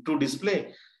to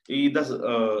display,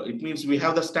 it means we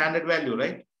have the standard value,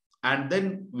 right? And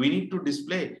then we need to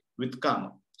display with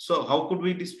comma. So how could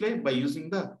we display? By using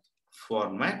the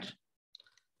format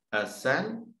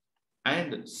sal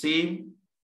and same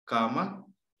comma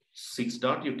 6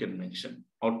 dot you can mention.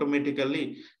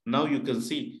 Automatically, now you can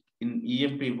see in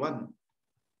EMP1,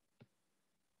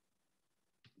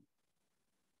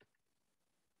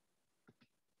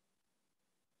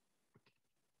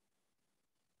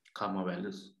 comma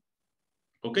values.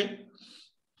 Okay.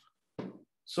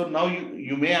 So now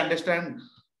you may understand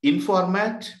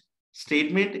informat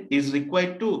statement is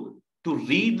required to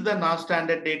read the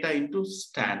non-standard data into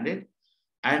standard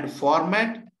and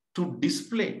format to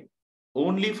display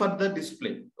only for the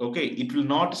display. Okay, it will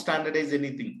not standardize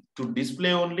anything. To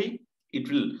display only, it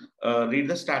will read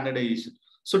the standardization.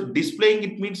 So displaying,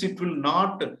 it means it will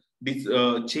not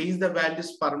change the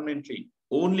values permanently,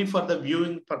 only for the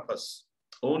viewing purpose.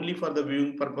 Only for the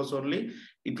viewing purpose only,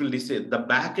 it will display. The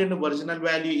backend original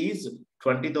value is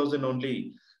 20,000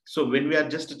 only. So when we are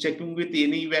just checking with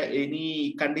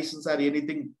any conditions or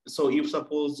anything, so if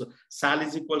suppose sal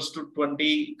is equals to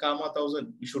 20 comma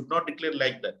 1000, you should not declare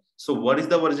like that. So what is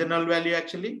the original value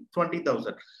actually?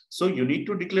 20,000. So you need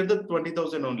to declare the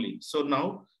 20,000 only. So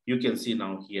now you can see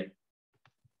now here.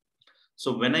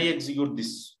 So when I execute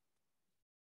this,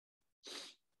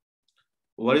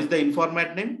 what is the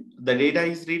informat name? The data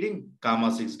is reading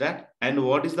comma 6 dot. And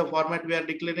what is the format we are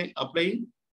declaring, applying?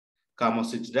 Comma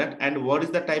 6 dot. And what is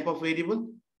the type of variable?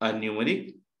 A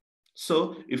numeric.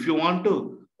 So if you want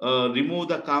to remove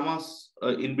the commas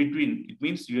in between, it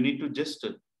means you need to just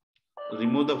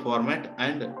remove the format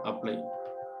and apply.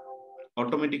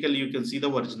 Automatically, you can see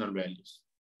the original values.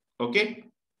 Okay.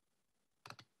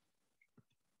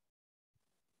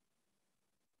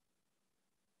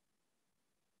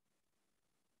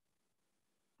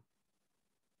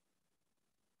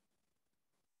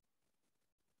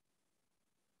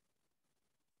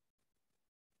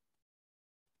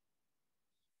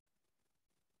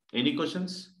 Any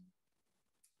questions?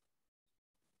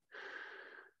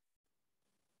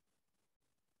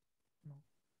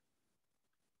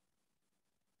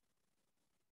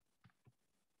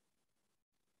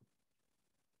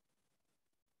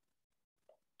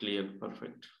 Clear,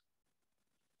 perfect.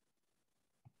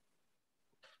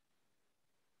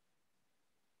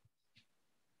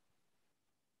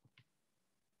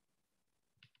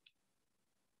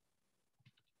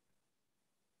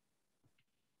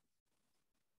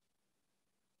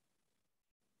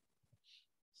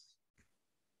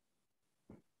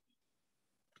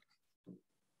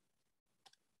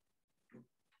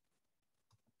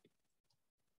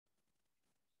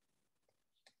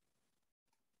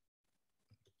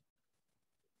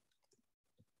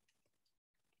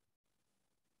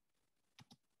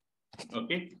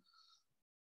 Okay.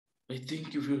 I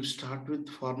think if you start with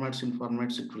formats, it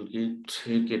will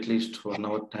take at least 1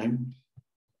 hour time.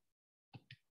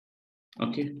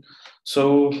 Okay.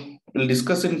 So we'll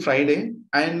discuss in Friday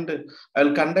and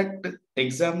I'll conduct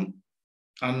exam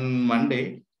on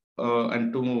Monday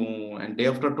and day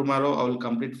after tomorrow, I will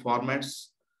complete formats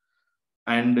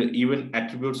and even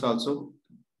attributes also.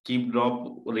 Keep,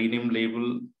 drop, rename,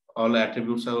 label, all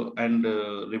attributes and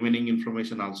remaining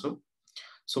information also.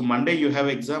 So Monday you have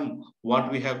exam, what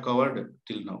we have covered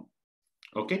till now.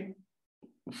 Okay.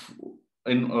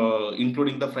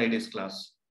 Including the Friday's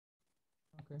class.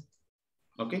 Okay.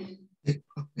 Okay.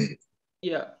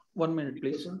 Yeah, 1 minute,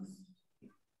 please.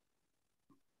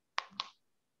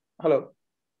 Hello.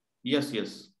 Yes,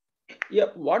 yes. Yeah,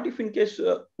 what if in case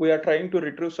we are trying to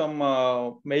retrieve some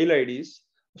mail IDs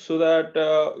so that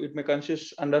it may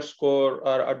consist underscore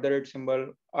or @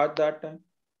 symbol at that time?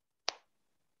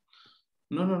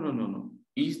 No.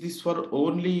 Is this for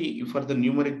only for the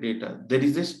numeric data? There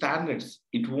is a standards.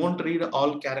 It won't read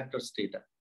all characters data.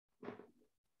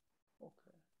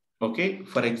 Okay.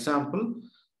 For example,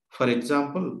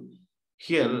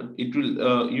 here it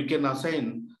will you can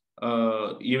assign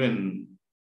even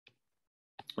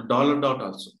 $.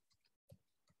 Also.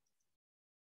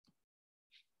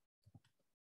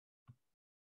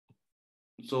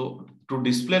 So to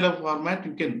display the format,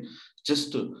 you can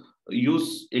just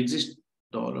use exist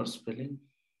 $ spelling.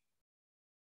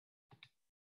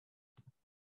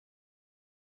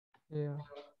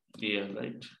 Yeah,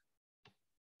 right.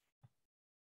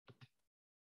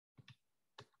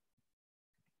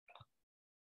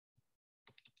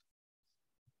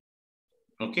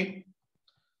 Okay.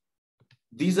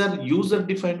 These are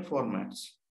user-defined formats.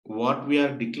 What we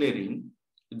are declaring,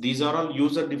 these are all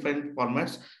user-defined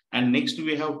formats. And next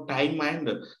we have time and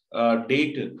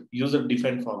date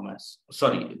user-defined formats.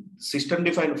 Sorry,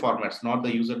 system-defined formats, not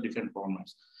the user-defined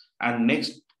formats. And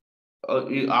next,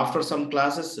 after some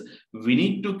classes, we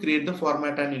need to create the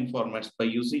format and informats by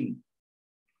using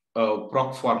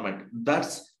proc format.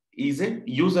 That's is a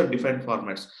user-defined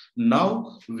formats.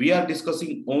 Now we are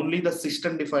discussing only the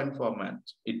system-defined format.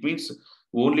 It means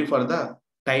only for the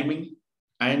timing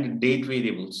and date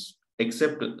variables,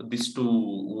 except these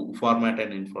two format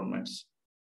and informats.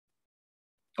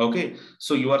 Okay,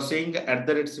 so you are saying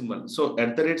 @ symbol. So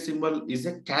 @ symbol is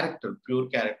a character, pure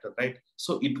character, right?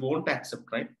 So it won't accept,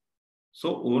 right?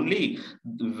 So only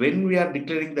when we are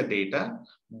declaring the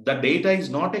data is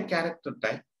not a character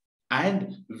type,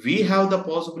 and we have the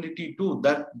possibility to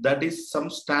that is some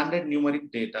standard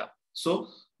numeric data. So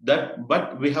that,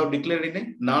 but we have declared in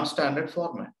a non-standard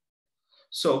format.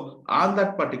 So on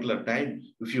that particular time,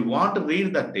 if you want to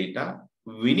read that data,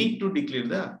 we need to declare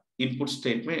the input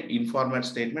statement, informat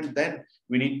statement. Then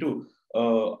we need to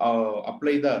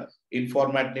apply the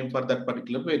informat name for that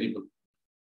particular variable.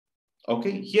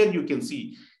 Okay, here you can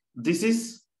see this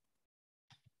is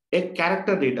a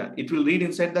character data. It will read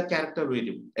inside the character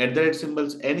variable, @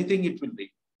 symbols, anything it will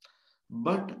read.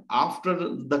 But after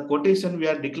the quotation, we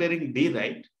are declaring D,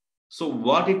 right? So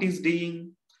what it is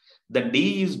doing, the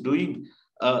D is doing,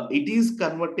 it is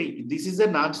converting. This is a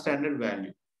non-standard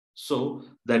value. So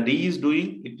the D is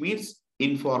doing, it means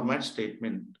informat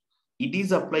statement. It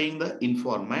is applying the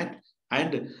informat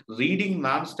and reading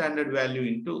non-standard value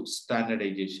into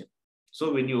standardization.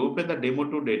 So when you open the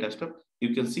demo2 data step,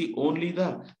 you can see only the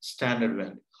standard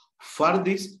value. For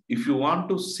this, if you want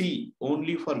to see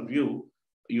only for view,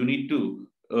 you need to,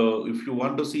 if you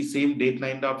want to see same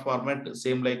date9 format,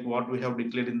 same like what we have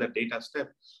declared in the data step.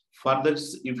 For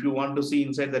this, if you want to see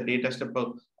inside the data step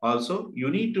also, you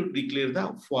need to declare the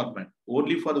format.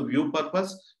 Only for the view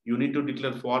purpose, you need to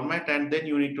declare format, and then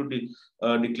you need to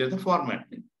declare the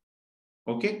format name.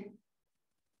 Okay.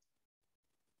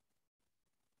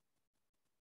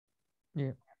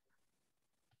 Yeah.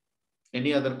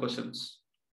 Any other questions?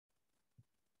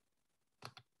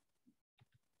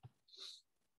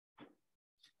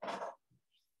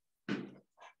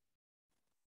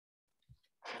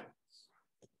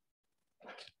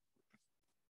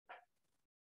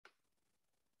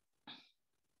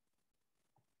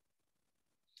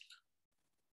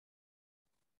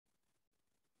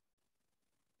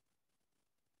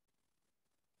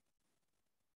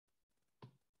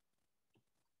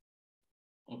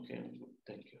 Okay,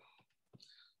 thank you.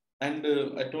 And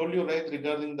I told you, right,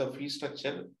 regarding the fee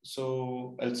structure.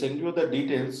 So I'll send you the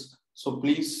details. So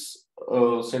please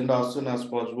send as soon as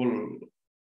possible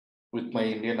with my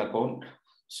Indian account.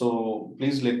 So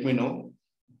please let me know.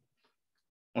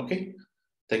 Okay,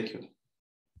 thank you.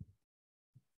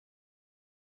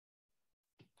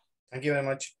 Thank you very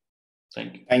much.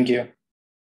 Thank you. Thank you.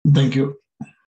 Thank you.